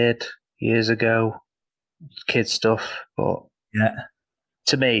thing we did years ago, kids stuff. But yeah,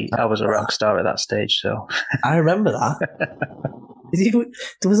 to me, I was a rock star at that stage. So I remember that.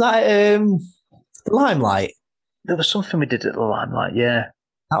 Was that the Limelight? There was something we did at the Limelight, yeah.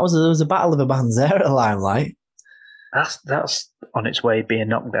 There was a Battle of the Bands there at the Limelight. That's on its way being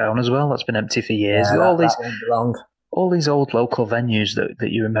knocked down as well. That's been empty for years. Yeah, all these old local venues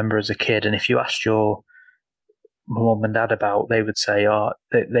that you remember as a kid, and if you asked your my mum and dad about, they would say, oh,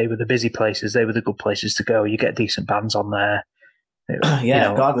 they were the busy places, they were the good places to go. You get decent bands on there.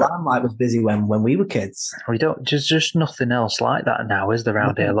 Yeah, God, Limelight was busy when we were kids. We don't. Just nothing else like that now, is there,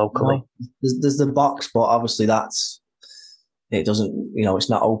 around here locally? No. There's the box, but obviously it doesn't. It's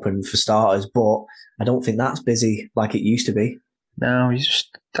not open for starters. But I don't think that's busy like it used to be. No,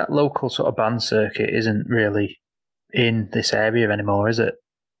 that local sort of band circuit isn't really in this area anymore, is it?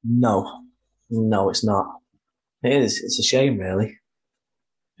 No, it's not. It is. It's a shame, really.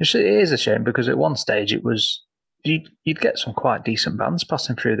 It is a shame, because at one stage it was. You'd get some quite decent bands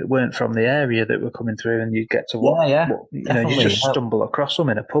passing through that weren't from the area that were coming through, and you'd get to you just stumble across them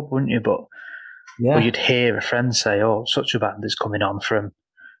in a pub, wouldn't you? Or you'd hear a friend say, "Oh, such a band is coming on from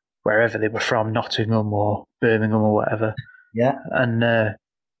wherever they were from, Nottingham or Birmingham or whatever." Yeah, and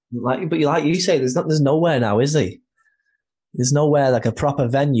like you say, there's nowhere now, is there? There's nowhere like a proper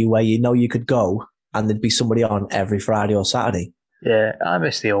venue where you could go and there'd be somebody on every Friday or Saturday. Yeah, I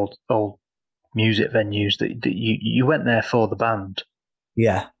miss the old music venues that you went there for the band.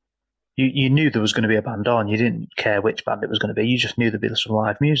 Yeah. You knew there was going to be a band on. You didn't care which band it was going to be. You just knew there'd be some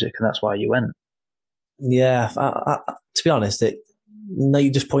live music, and that's why you went. Yeah, to be honest,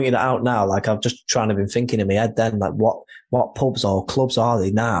 you just pointed it out now. Like, I've just been thinking in my head then, like what pubs or clubs are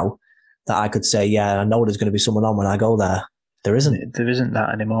they now that I could say, yeah, I know there's going to be someone on when I go there. There isn't. There isn't that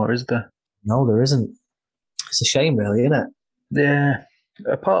anymore, is there? No, there isn't. It's a shame, really, isn't it? Yeah.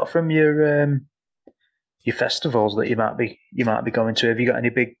 Apart from your festivals that you might be going to, have you got any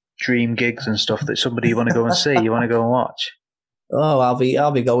big dream gigs and stuff that somebody you want to go and see, you want to go and watch? Oh, I'll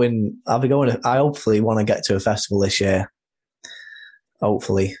be going. I hopefully want to get to a festival this year.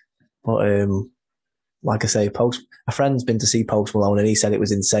 Hopefully, but like I say, a friend's been to see Post Malone and he said it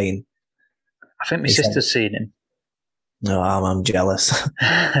was insane. I think my sister's seen him. No, I'm jealous.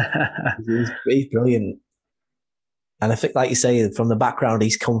 He's brilliant. And I think, like you say, from the background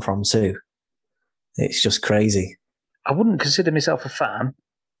he's come from too, it's just crazy. I wouldn't consider myself a fan.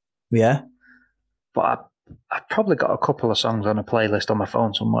 Yeah. But I've probably got a couple of songs on a playlist on my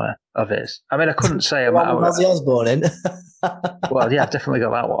phone somewhere of his. I mean, I couldn't say I'm out. Ozzy Osbourne in? Well, yeah, I've definitely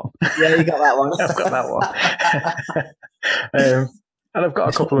got that one. Yeah, you got that one. I've got that one. And I've got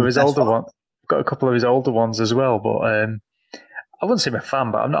a couple of his older ones. I've got a couple of his older ones as well, but I wouldn't say I'm a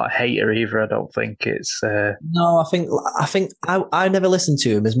fan, but I'm not a hater either. I don't think it's. No, I think I never listened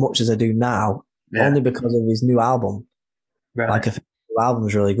to him as much as I do now, only because of his new album. Right. Like, I think the new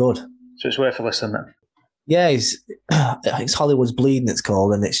album's really good. So it's worth a listen then. Yeah, it's Hollywood's Bleeding, it's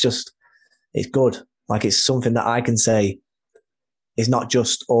called, and it's good. Like, it's something that I can say is not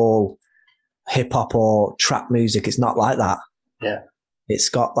just all hip hop or trap music. It's not like that. Yeah. It's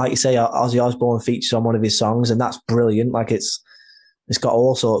got, like you say, Ozzy Osbourne features on one of his songs, and that's brilliant. Like, it's got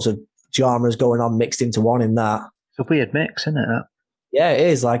all sorts of genres going on mixed into one in that. It's a weird mix, isn't it? That? Yeah, it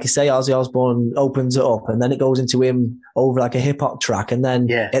is. Like you say, Ozzy Osbourne opens it up and then it goes into him over like a hip hop track. And then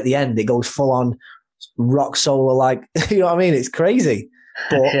at the end, it goes full on rock solo. Like, you know what I mean? It's crazy.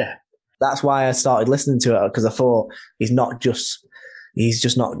 But that's why I started listening to it, because I thought he's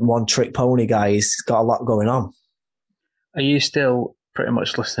just not one trick pony guy. He's got a lot going on. Are you still pretty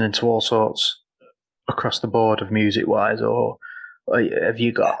much listening to all sorts across the board of music wise, or have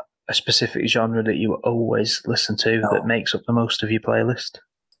you got a specific genre that you always listen to that makes up the most of your playlist?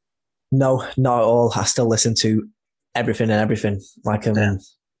 No, not at all. I still listen to everything. Like,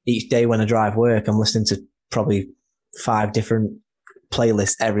 each day when I drive work, I'm listening to probably 5 different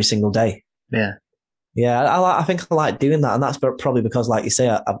playlists every single day. Yeah. Yeah, I think I like doing that. And that's probably because, like you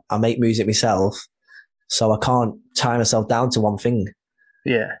say, I make music myself. So I can't tie myself down to one thing.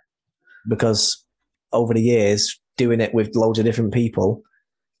 Yeah. Because over the years, doing it with loads of different people,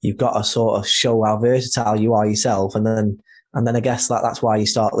 you've got to sort of show how versatile you are yourself. And then I guess that's why you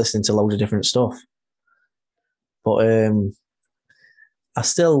start listening to loads of different stuff. But I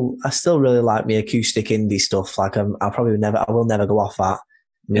still really like me acoustic indie stuff. Like, I will never go off that.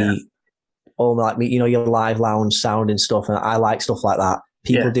 Your live lounge sound and stuff. And I like stuff like that.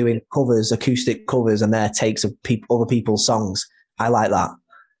 People doing covers, acoustic covers, and their takes of other people's songs. I like that.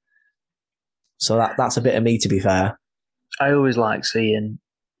 So that's a bit of me, to be fair. I always like seeing,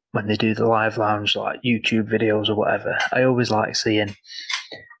 when they do the live lounge, like YouTube videos or whatever, I always like seeing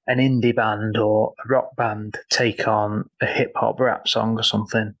an indie band or a rock band take on a hip hop rap song or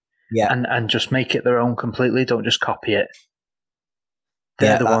something, and just make it their own completely. Don't just copy it.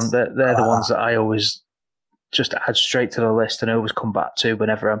 They're the ones that I always just add straight to the list and I always come back to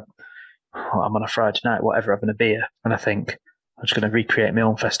whenever I'm on a Friday night, whatever, having a beer, and I think I'm just going to recreate my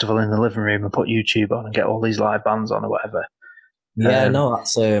own festival in the living room and put YouTube on and get all these live bands on or whatever. Yeah, no,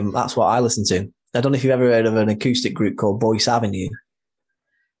 that's what I listen to. I don't know if you've ever heard of an acoustic group called Boyce Avenue.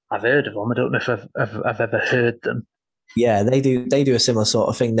 I've heard of them. I don't know if I've ever heard them. Yeah, they do a similar sort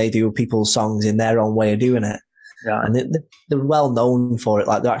of thing. They do people's songs in their own way of doing it. Right. And they're well known for it.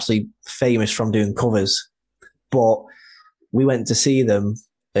 Like, they're actually famous from doing covers. But we went to see them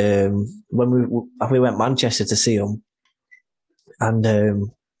when we went Manchester to see them, and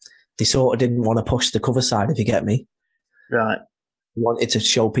they sort of didn't want to push the cover side, if you get me. Right. They wanted to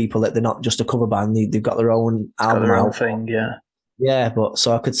show people that they're not just a cover band. They've got their own album, their own thing. Yeah. Yeah, but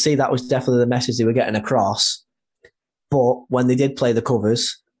so I could see that was definitely the message they were getting across. But when they did play the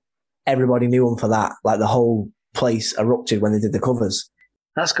covers, everybody knew them for that. Like, the whole place erupted when they did the covers.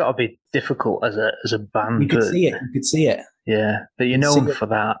 That's got to be difficult as a band. You could see it. You could see it. Yeah, that you know them for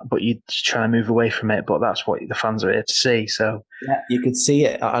that, but you try to move away from it. But that's what the fans are here to see. So yeah, you could see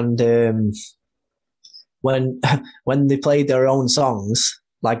it. And when they played their own songs,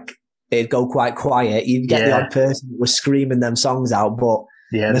 like, it'd go quite quiet. You'd get the odd person that was screaming them songs out, but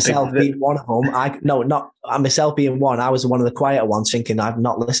myself being one of them, myself being one, I was one of the quieter ones, thinking I've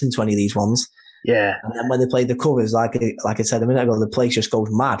not listened to any of these ones. Yeah. And then when they played the covers, like I said a minute ago, the place just goes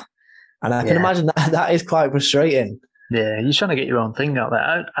mad. And I can imagine that is quite frustrating. Yeah, you're trying to get your own thing out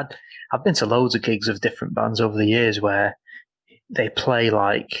there. I've been to loads of gigs of different bands over the years where they play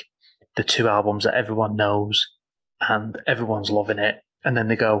like the 2 albums that everyone knows and everyone's loving it. And then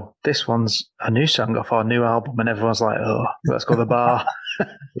they go, this one's a new song off our new album. And everyone's like, oh, let's go to the bar.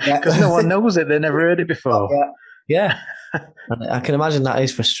 Because no one knows it. They never heard it before. Yeah. I can imagine that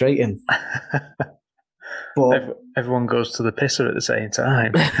is frustrating. But everyone goes to the pisser at the same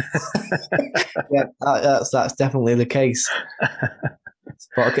time. Yeah, that's definitely the case.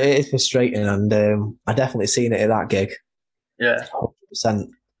 But it is frustrating, and I definitely seen it at that gig. Yeah, 100%.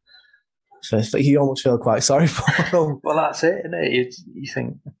 So you almost feel quite sorry for them. Well, that's it, isn't it? You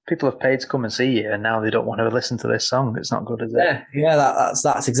think people have paid to come and see you, and now they don't want to listen to this song. It's not good, is it? Yeah.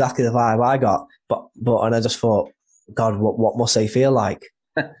 That's exactly the vibe I got. But and I just thought, God, what must they feel like?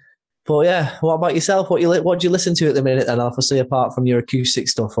 But yeah, what about yourself? What do you listen to at the minute? And obviously, apart from your acoustic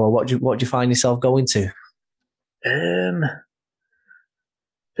stuff, or what do you find yourself going to?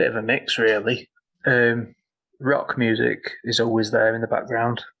 Bit of a mix, really. Rock music is always there in the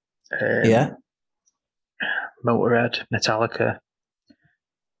background. Motorhead, Metallica,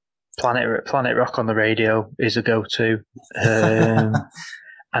 Planet Rock on the radio is a go-to. And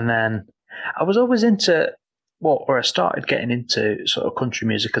then I was always into I started getting into sort of country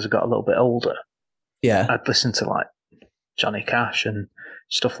music as I got a little bit older. Yeah. I'd listen to like Johnny Cash and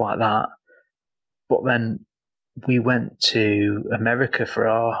stuff like that. But then we went to America for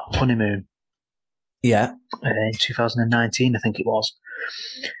our honeymoon. Yeah. In 2019, I think it was.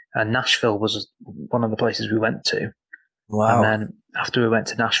 And Nashville was one of the places we went to. Wow. And then after we went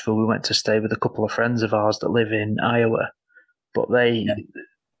to Nashville, we went to stay with a couple of friends of ours that live in Iowa. But they,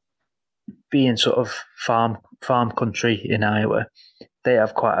 being sort of farm country in Iowa, they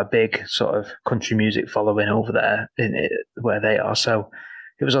have quite a big sort of country music following over there where they are. So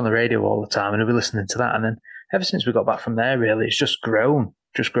it was on the radio all the time, and we were listening to that. And then ever since we got back from there, really, it's just grown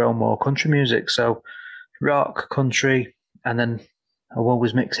more country music. So rock, country, and then I'm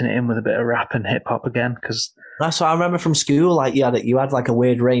always mixing it in with a bit of rap and hip hop again, because that's what I remember from school. Like, you had like a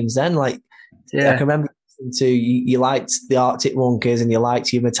weird range then. Like, I can remember you liked the Arctic Monkeys and you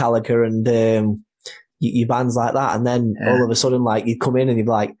liked your Metallica and your bands like that, and then all of a sudden, like, you'd come in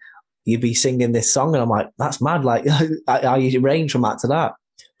and you'd be singing this song, and I'm like, that's mad. Like, how you range from that to that,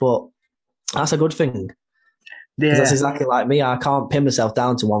 but that's a good thing. Yeah, that's exactly like me. I can't pin myself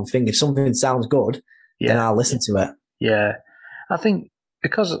down to one thing. If something sounds good, then I'll listen to it. Yeah, I think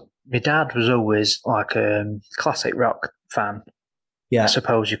because my dad was always like a classic rock fan. Yeah, I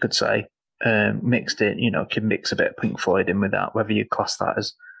suppose you could say. Mixed it, can mix a bit of Pink Floyd in with that. Whether you class that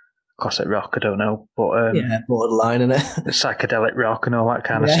as classic rock, I don't know. But borderline in it, psychedelic rock and all that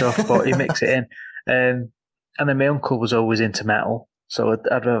kind of stuff. But you mix it in, and then my uncle was always into metal, so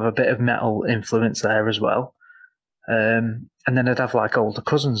I'd have a bit of metal influence there as well. And then I'd have like older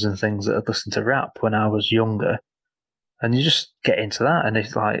cousins and things that had listened to rap when I was younger, and you just get into that. And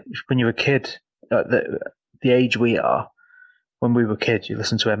it's like when you're a kid, at the age we are. When we were kids, you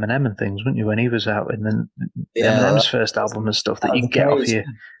listened to Eminem and things, wouldn't you? When he was out, and then Eminem's first album and stuff that you get off your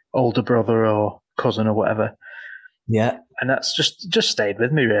older brother or cousin or whatever. Yeah, and that's just stayed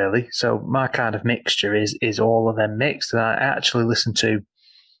with me really. So my kind of mixture is all of them mixed, and I actually listen to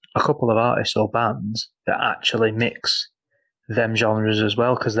a couple of artists or bands that actually mix them genres as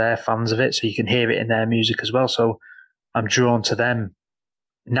well because they're fans of it, so you can hear it in their music as well. So I'm drawn to them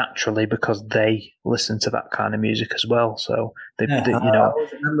naturally because they listen to that kind of music as well. So they Yeah, you I know,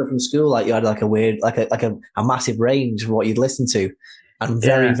 always remember from school, like you had like a weird, like a massive range of what you'd listen to, and yeah,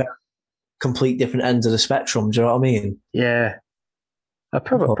 very complete different ends of the spectrum. Do you know what I mean? yeah. I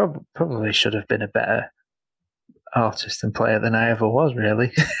But, probably should have been a better artist and player than I ever was,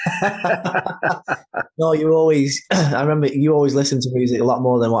 really. no, you always. I remember you always listened to music a lot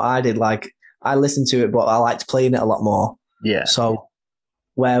more than what I did. Like I listened to it, but I liked playing it a lot more. Yeah. So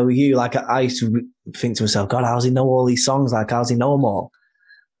where were you? Like I used to think to myself, God, how does he know all these songs? Like how does he know them all?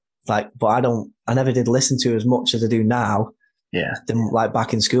 Like, but I never did listen to as much as I do now. Yeah. Than like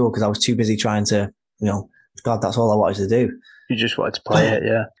back in school because I was too busy trying to, God, that's all I wanted to do. You just wanted to play it,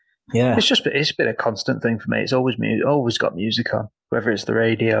 yeah. Yeah. It's been a constant thing for me. It's always got music on, whether it's the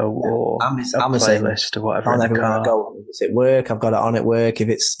radio or I'm a the playlist or whatever. On in the everywhere car. I go. If it's at work, I've got it on at work. If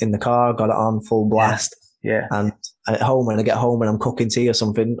it's in the car, I've got it on full blast. Yeah. And at home, when I get home and I'm cooking tea or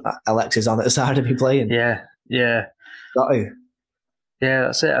something, Alexa's on at the side of me playing. Yeah. Yeah. Got to. Yeah,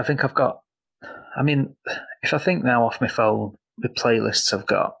 that's it. I think I've got. I mean, if I think now off my phone, the playlists I've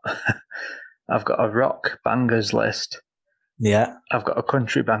got, I've got a rock bangers list. Yeah. I've got a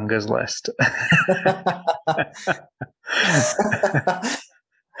country bangers list. And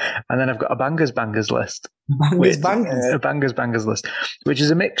then I've got a bangers list. Bangers. A bangers list, which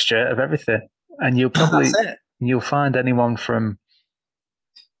is a mixture of everything. And you'll find anyone from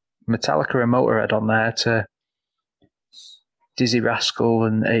Metallica and Motorhead on there to Dizzy Rascal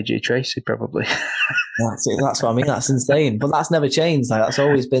and AJ Tracy, probably. That's what I mean. That's insane. But that's never changed. Like that's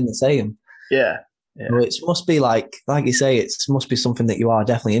always been the same. Yeah. So it must be like you say, it must be something that you are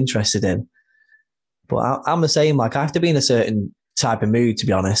definitely interested in. But I'm the same. Like I have to be in a certain type of mood, to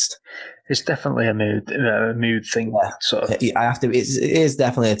be honest. It's definitely a mood thing. Yeah. Sort of. I have to. It is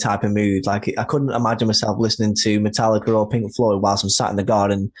definitely a type of mood. Like I couldn't imagine myself listening to Metallica or Pink Floyd whilst I'm sat in the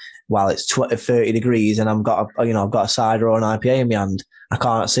garden while it's 30 degrees and I've got a cider or an IPA in my hand. I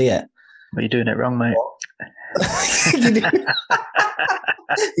can't see it. But you're doing it wrong, mate.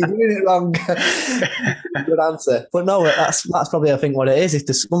 You're doing it wrong. Good answer. But no, that's probably I think what it is. If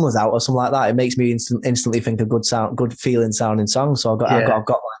the sun was out or something like that, it makes me instantly think of good feeling sounding songs. So I've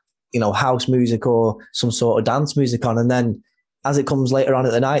got house music or some sort of dance music on, and then as it comes later on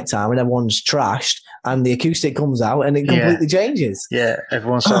at the night time and everyone's trashed and the acoustic comes out and it completely changes. Yeah,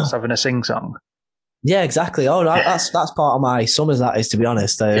 everyone starts having a sing song. Yeah, exactly. Oh, that's part of my summers. That is, to be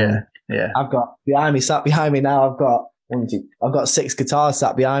honest. Yeah. I've got sat behind me now. I've got 6 guitars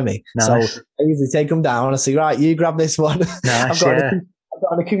sat behind me. Nice. So I usually take them down. I say, right, you grab this one. Nice, I've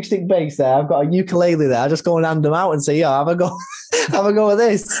got an acoustic bass there. I've got a ukulele there. I just go and hand them out and say, yeah, have a go with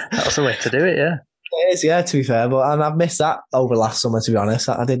this. That's the way to do it, yeah. It is, yeah, to be fair. And I've missed that over last summer, to be honest.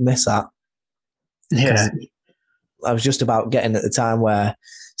 I did miss that. Yeah. I was just about getting at the time where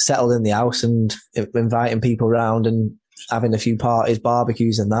settled in the house and inviting people around and having a few parties,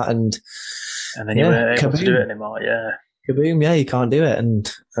 barbecues and that. And then you weren't able to do it anymore, yeah. Kaboom, yeah, you can't do it.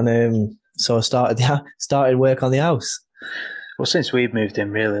 And so I started work on the house. Well, since we've moved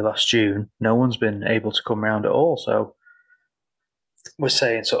in really last June, no one's been able to come round at all. So we're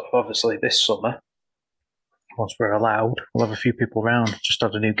saying sort of obviously this summer, once we're allowed, we'll have a few people round. Just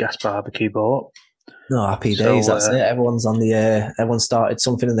had a new gas barbecue bought. No, happy days. That's it. Everyone's on the. Everyone started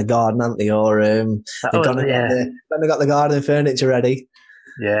something in the garden, haven't they? Or then they got the garden furniture ready.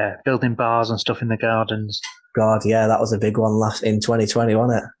 Yeah, building bars and stuff in the gardens. God, yeah, that was a big one in 2020,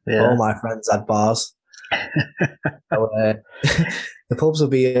 wasn't it? Yeah. All my friends had bars. So, the pubs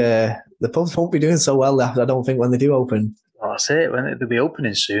won't be doing so well. I don't think when they do open. Well, that's it. When they'll be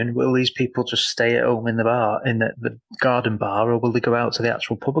opening soon, will these people just stay at home in the bar, in the garden bar, or will they go out to the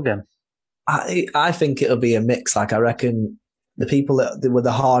actual pub again? I think it'll be a mix. Like I reckon the people that were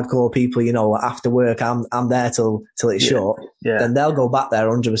the hardcore people, after work, I'm there till it's shut. Yeah. Then they'll go back there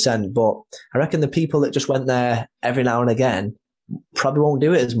 100%. But I reckon the people that just went there every now and again probably won't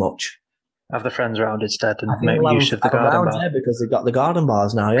do it as much. Have the friends around instead and make use of the garden bar. Yeah, because they've got the garden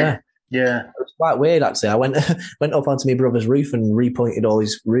bars now. Yeah. Yeah. It's quite weird actually. I went up onto my brother's roof and repointed all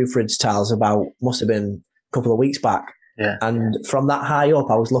his roof ridge tiles must have been a couple of weeks back. Yeah. And from that high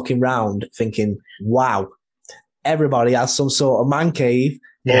up, I was looking round thinking, wow, everybody has some sort of man cave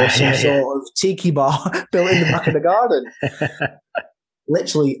or some sort of tiki bar built in the back of the garden.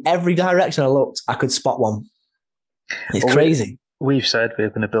 Literally every direction I looked, I could spot one. It's crazy. We've said we're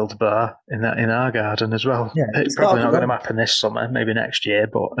going to build a bar in our garden as well. Yeah, it's probably not going to happen this summer, maybe next year,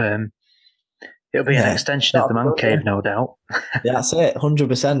 but it'll be an extension of the man cave, no doubt. Yeah, that's it,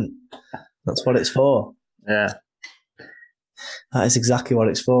 100%. That's what it's for. Yeah. That is exactly what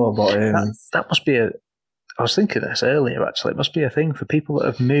it's for. But that must be I was thinking this earlier, actually. It must be a thing for people that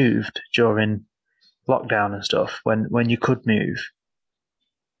have moved during lockdown and stuff, when you could move.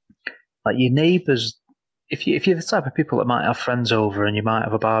 Like your neighbours, if you're the type of people that might have friends over and you might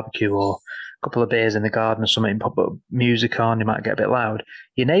have a barbecue or a couple of beers in the garden or something, pop up music on, you might get a bit loud.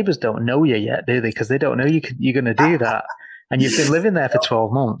 Your neighbours don't know you yet, do they? Because they don't know you're going to do that. And you've been living there for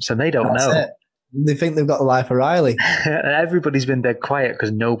 12 months and they don't know. It. They think they've got the life of Riley. And everybody's been dead quiet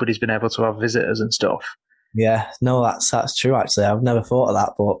because nobody's been able to have visitors and stuff. Yeah, no, that's true, actually. I've never thought of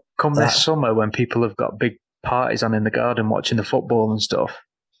that. But come this summer when people have got big parties on in the garden watching the football and stuff.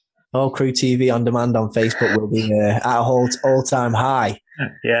 Oh, Crew TV on demand on Facebook will be at a all-time high.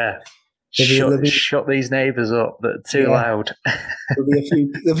 Yeah. Shut these neighbours up. They're too loud.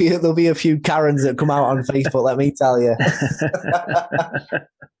 There'll be a few Karens that come out on Facebook, let me tell you.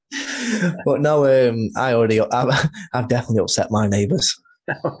 But no, I've definitely upset my neighbours.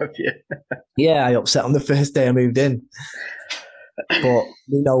 Oh, have you? Yeah, I upset them the first day I moved in. But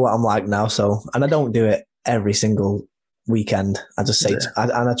you know what I'm like now, and I don't do it every single weekend. I just say,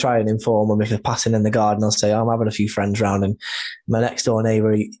 and I try and inform them if they're passing in the garden. I'll say, I'm having a few friends round, and my next door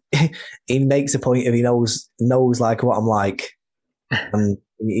neighbour, he makes a point of he knows like what I'm like, and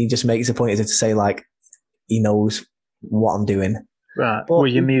he just makes a point of it to say like he knows what I'm doing. Right,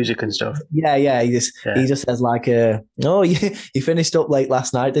 with your music and stuff. Yeah. He just says like, "Oh, you finished up late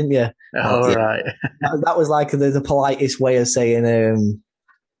last night, didn't you?" Oh, yeah. Right. That was like the politest way of saying,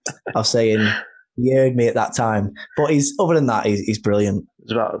 he heard me at that time. But other than that, he's brilliant. It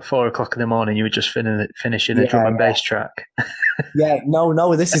was about 4 o'clock in the morning. You were just finishing a drum and bass track. Yeah,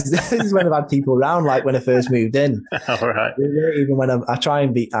 no. This is when I've had people around, like when I first moved in. All right. Even when I try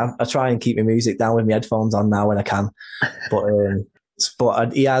and keep my music down with my headphones on now when I can. But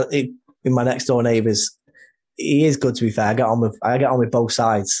in my next door neighbours, he is good, to be fair. I get on with both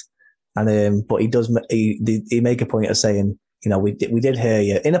sides, and but he make a point of saying, we did hear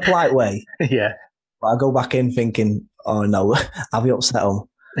you in a polite way. Yeah. But I go back in thinking, oh no, I'll be upset them.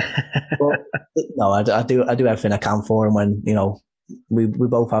 But no, I do everything I can for him. When we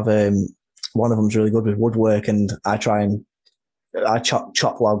both have one of them's really good with woodwork, and I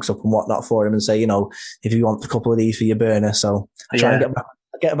chop logs up and whatnot for him and say, if you want a couple of these for your burner. So I try and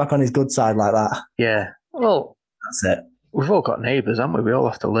get back on his good side like that. Yeah. Well, that's it. We've all got neighbours, haven't we? We all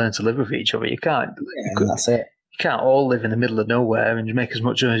have to learn to live with each other. You can't. That's it. You can't all live in the middle of nowhere and make as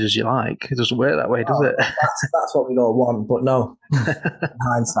much noise as you like. It doesn't work that way, does it? That's what we all want. But no, in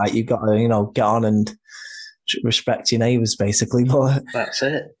hindsight, you've got to, get on and respect your neighbours, basically. But that's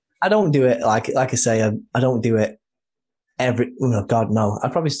it. I don't do it like I say. I don't do it God, no.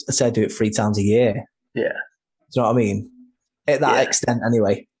 I'd probably say I do it 3 times a year. Yeah. Do you know what I mean? At that extent,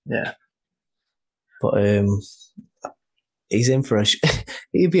 anyway. Yeah. But he's in for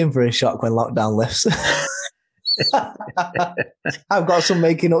he'd be in for a shock when lockdown lifts. I've got some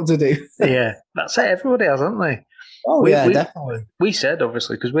making up to do. Yeah, that's it. Everybody has, haven't they? Oh, definitely. We said,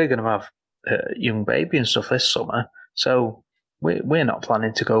 obviously, because we're going to have a young baby and stuff this summer, so we're not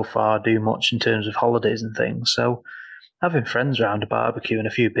planning to go far, do much in terms of holidays and things. So having friends around a barbecue and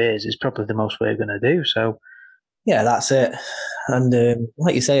a few beers is probably the most we're going to do. So yeah, that's it. And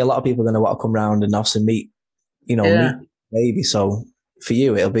like you say, a lot of people are going to want to come round and also meet baby. So for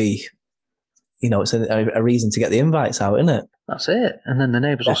you, it'll be, it's a reason to get the invites out, isn't it? That's it. And then the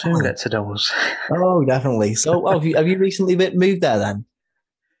neighbours will soon get to know us. Oh, definitely. So have you recently moved there then?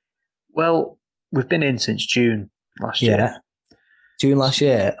 Well, we've been in since June last year. June last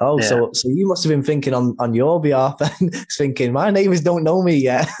year. Oh, yeah. So you must have been thinking on your behalf then, thinking, my neighbours don't know me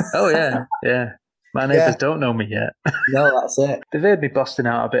yet. Oh, yeah. Yeah. My neighbours don't know me yet. No, that's it. They've heard me busting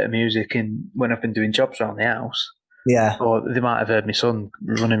out a bit of music when I've been doing jobs around the house. Yeah. Or they might have heard my son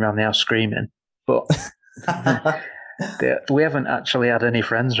running around the house screaming. But we haven't actually had any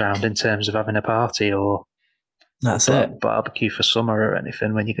friends round in terms of having a party or barbecue for summer or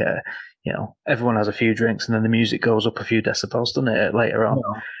anything. When you get, everyone has a few drinks and then the music goes up a few decibels, doesn't it, later on?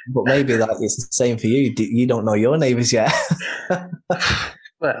 No, but maybe that is the same for you. You don't know your neighbours yet.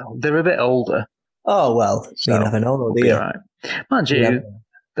 Well, they're a bit older. Oh, well, so you never know, though, do you? Right. Mind you,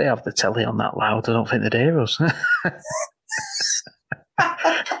 they have the telly on that loud. I don't think they'd hear us.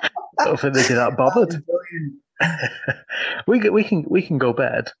 I don't think they'd be that bothered. We can go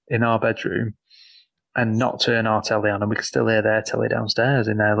bed in our bedroom and not turn our telly on, and we can still hear their telly downstairs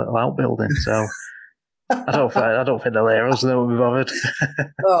in their little outbuilding. So I don't think they'll hear us. They won't be bothered.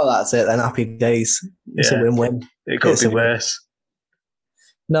 Oh, that's it then. Happy days. It's a win-win. It could be worse.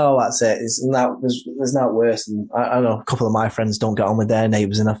 No, that's it. There's not worse. And I know a couple of my friends don't get on with their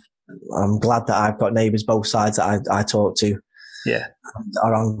neighbours enough. I'm glad that I've got neighbours both sides that I talk to. Yeah,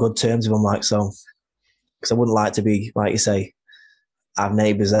 are on good terms with them. Like so. because I wouldn't like to be, like you say, have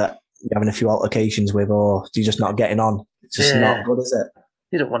neighbours that you're having a few altercations with, or you're just not getting on. It's just not good, is it?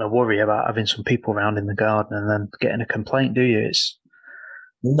 You don't want to worry about having some people around in the garden and then getting a complaint, do you?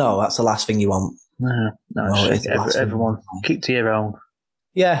 No, that's the last thing you want. No, everyone keep to your own.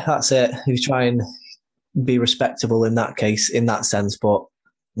 Yeah, that's it. You try and be respectable in that case, in that sense. But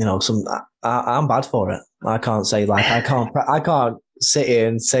I'm bad for it. I can't say I can't sit here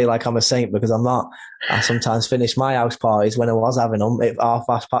and say like I'm a saint, because I'm not. I sometimes finish my house parties when I was having them at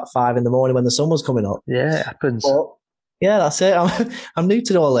 5:30 in the morning when the sun was coming up. Yeah, it happens. But, yeah, that's it. I'm new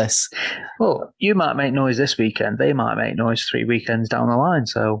to all this. Well, you might make noise this weekend. They might make noise 3 weekends down the line.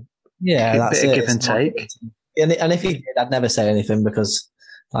 So yeah, that's it. Give and take. And if he did, I'd never say anything, because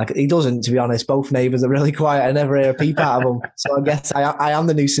he doesn't. To be honest, both neighbours are really quiet. I never hear a peep out of them. So I guess I am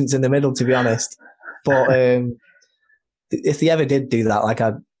the nuisance in the middle, to be honest. But if he ever did do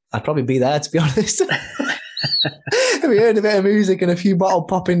that, I'd probably be there, to be honest. If we heard a bit of music and a few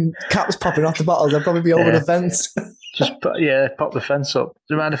caps popping off the bottles, I'd probably be over the fence. Just pop the fence up.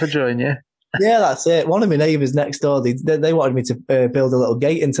 Do you mind if I join you? Yeah, that's it. One of my neighbours next door, they wanted me to build a little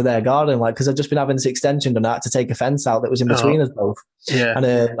gate into their garden, because I'd just been having this extension done. I had to take a fence out that was in between us both. Yeah. And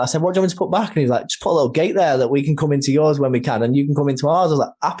I said, "What do you want me to put back?" And he's like, "Just put a little gate there that we can come into yours when we can, and you can come into ours." I was like,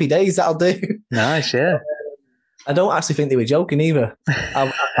 "Happy days, that'll do." Nice, yeah. I don't actually think they were joking either.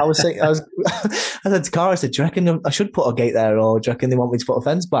 I said to Cara, I said, "Do you reckon I should put a gate there, or do you reckon they want me to put a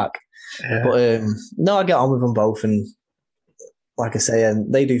fence back?" Yeah. But no, I get on with them both, and like I say,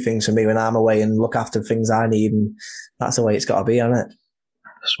 they do things for me when I'm away and look after things I need, and that's the way it's got to be, isn't it?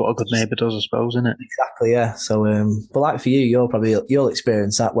 That's what a good neighbour does, I suppose, isn't it? Exactly, yeah. So, but like for you, you'll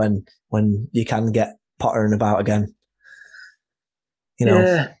experience that when you can get pottering about again.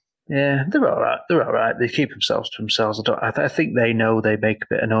 Yeah, they're all right. They're all right. They keep themselves to themselves. I think they know they make a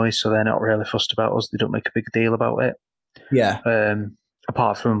bit of noise, so they're not really fussed about us. They don't make a big deal about it. Yeah.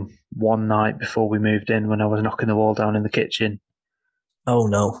 Apart from one night before we moved in, when I was knocking the wall down in the kitchen. Oh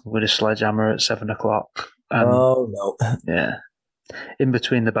no! With a sledgehammer at 7:00. Oh no! Yeah. In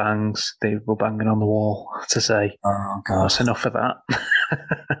between the bangs, they were banging on the wall to say, "Oh God, that's enough of that."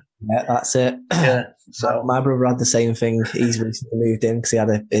 Yeah, that's it. Yeah. So my brother had the same thing. He's recently moved in because he had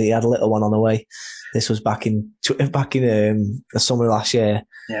a little one on the way. This was back in the summer last year.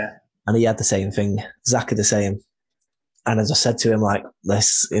 Yeah. And he had the same thing. Zach had the same. And as I said to him, like,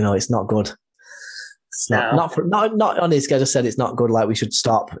 this, it's not good. It's not on his schedule. I said it's not good. Like, we should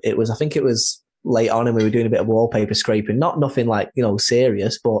stop. I think it was late on, and we were doing a bit of wallpaper scraping. Nothing like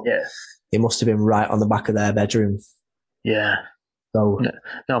serious, but it must have been right on the back of their bedroom. Yeah. So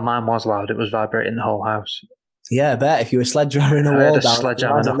no, mine was loud. It was vibrating the whole house. Yeah, I bet if you were sledgehammering a wall down,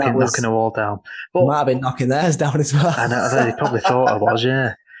 sledgehammer knocking a wall down. But might have been knocking theirs down as well. I know. They probably thought I was.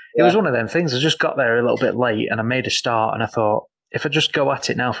 Yeah. It was one of them things. I just got there a little bit late, and I made a start, and I thought, if I just go at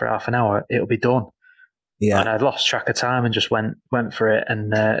it now for half an hour, it'll be done. Yeah. And I lost track of time and just went for it,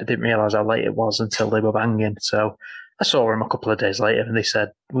 and didn't realise how late it was until they were banging. So I saw them a couple of days later, and they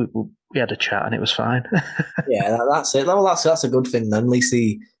said we had a chat, and it was fine. Yeah, that's it. Well, that's a good thing then. At least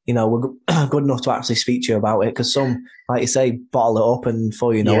we're good enough to actually speak to you about it, because some, like you say, bottle it up, and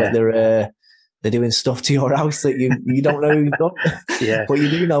before you know it, they're doing stuff to your house that you don't know who's done. Yeah. But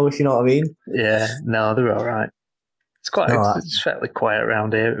you do know, if you know what I mean. Yeah, no, they're all right. It's fairly quiet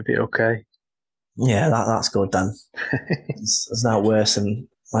around here. It'd be okay. Yeah, that's good then. It's not worse than,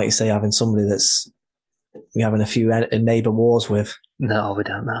 like you say, having somebody you're having a few neighbour wars with. No, we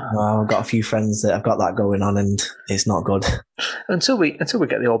don't know. I've got a few friends that have got that going on, and it's not good. Until we get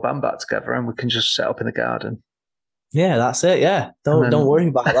the old band back together, and we can just set up in the garden. Yeah, that's it. Yeah, don't worry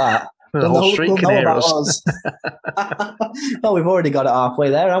about that. The whole street can hear us. Well, we've already got it halfway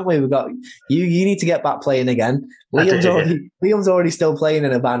there, haven't we? We've got you. You need to get back playing again. Liam's already still playing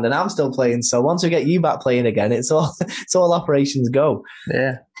in a band, and I'm still playing. So once we get you back playing again, it's all operations go.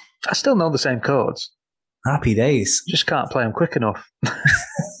 Yeah, I still know the same chords. Happy days. Just can't play them quick enough.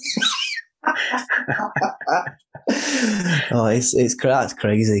 Oh, that's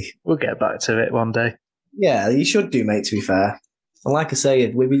crazy. We'll get back to it one day. Yeah, you should do, mate. To be fair. And like I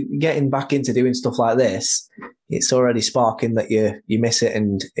say, we'll be getting back into doing stuff like this. It's already sparking that you miss it,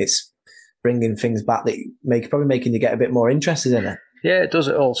 and it's bringing things back that probably making you get a bit more interested in it. Yeah, it does.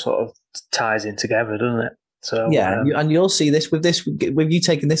 It all sort of ties in together, doesn't it? So yeah, and you'll see this with you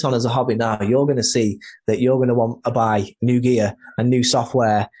taking this on as a hobby now. You're going to see that you're going to want to buy new gear and new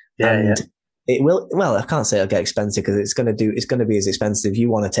software. Yeah, it will. Well, I can't say it'll get expensive, because it's going to be as expensive if you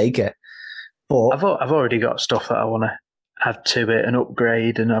want to take it. But I've already got stuff that I want to add to it and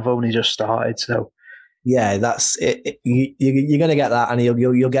upgrade, and I've only just started. So yeah, that's it. You're going to get that, and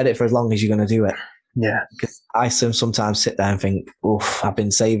you'll get it for as long as you're going to do it. Yeah. Because I sometimes sit there and think, oof, I've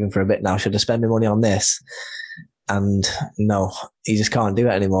been saving for a bit now. Should I spend my money on this? And no, you just can't do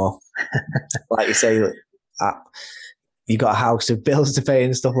it anymore. Like you say, you got a house with bills to pay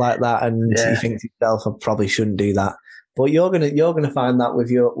and stuff like that, and you think to yourself, I probably shouldn't do that. But you're gonna find that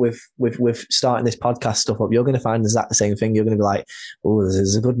with starting this podcast stuff up, you're gonna find exactly the same thing. You're gonna be like, oh,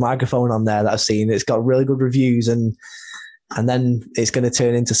 there's a good microphone on there that I've seen. It's got really good reviews, and then it's going to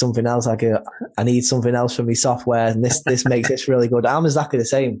turn into something else. Like I need something else from my software, and this makes this really good. I'm exactly the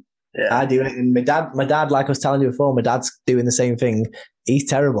same. Yeah. I do it. And my dad, like I was telling you before, my dad's doing the same thing. He's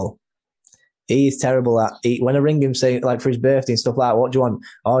terrible. He's terrible at when I ring him saying like for his birthday and stuff like that, what do you want?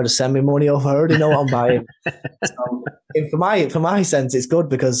 Oh, just send me money over. I already know what I'm buying. So, for my sense, it's good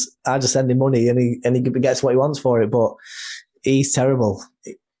because I just send him money and he gets what he wants for it. But he's terrible.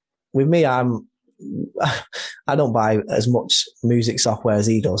 With me, I don't buy as much music software as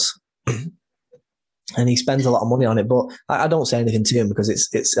he does. And he spends a lot of money on it, but I don't say anything to him because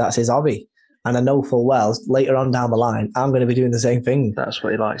that's his hobby. And I know full well later on down the line, I'm going to be doing the same thing. That's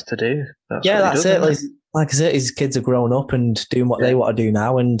what he likes to do. That's it. Like I said, his kids are grown up and doing what they want to do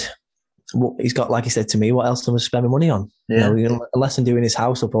now. And he's got, like he said to me, what else am I spending money on? Yeah. Unless I'm doing his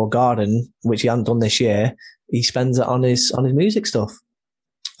house up or garden, which he hasn't done this year, he spends it on his music stuff.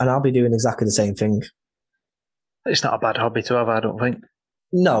 And I'll be doing exactly the same thing. It's not a bad hobby to have, I don't think.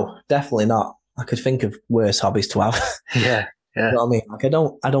 No, definitely not. I could think of worse hobbies to have. Yeah. You know what I mean? Like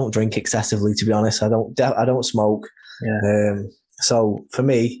I don't drink excessively, to be honest. I don't smoke. Yeah. So for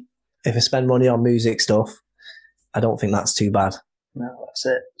me, if I spend money on music stuff, I don't think that's too bad. No, that's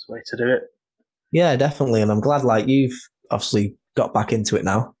it. It's the way to do it. Yeah, definitely. And I'm glad like you've obviously got back into it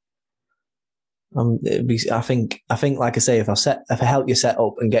now. I think like I say, if I help you set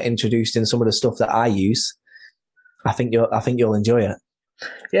up and get introduced in some of the stuff that I use, I think you'll enjoy it.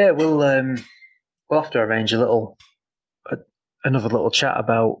 Yeah, we'll have to arrange another little chat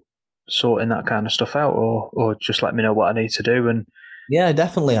about sorting that kind of stuff out, or just let me know what I need to do. And yeah,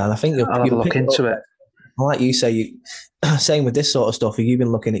 definitely. And I think I'll have a look into it. Like you say, same with this sort of stuff. If you've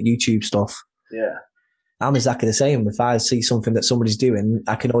been looking at YouTube stuff, yeah, I'm exactly the same. If I see something that somebody's doing,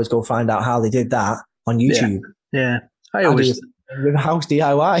 I can always go find out how they did that on YouTube. Yeah. I always with house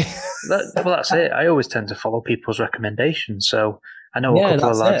DIY. That's it. I always tend to follow people's recommendations. So I know a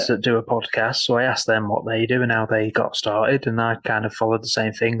couple of lads that do a podcast, so I asked them what they do and how they got started, and I kind of followed the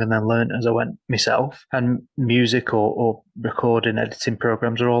same thing and then learned as I went myself. And music or recording, editing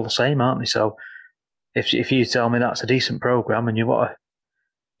programs are all the same, aren't they? So if you tell me that's a decent program and you want to...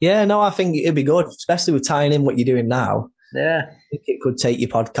 Yeah, no, I think it'd be good, especially with tying in what you're doing now. Yeah. I think it could take your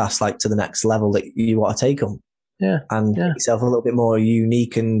podcast like to the next level that you want to take them. Yeah. And make yourself a little bit more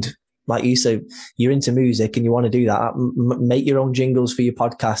unique. And like you said, you're into music and you want to do that. Make your own jingles for your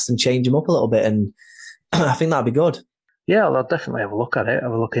podcast and change them up a little bit. And I think that'd be good. Yeah, I'll definitely have a look at it,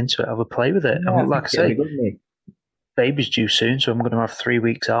 have a look into it, have a play with it. Yeah, like I say, baby's due soon, so I'm going to have 3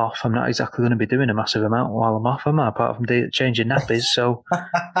 weeks off. I'm not exactly going to be doing a massive amount while I'm off, am I? Apart from changing nappies. So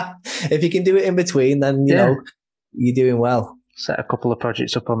if you can do it in between, then you know you're doing well. Set a couple of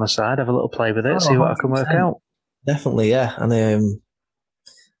projects up on the side, have a little play with it, see what 100%. I can work out. Definitely, yeah. And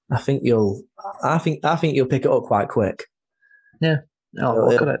I think you'll pick it up quite quick. Yeah, I'll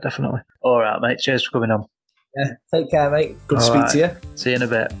look at it, definitely. All right, mate. Cheers for coming on. Yeah, take care, mate. Good to speak to you. See you in a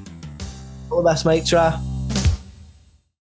bit. All the best, mate. Try.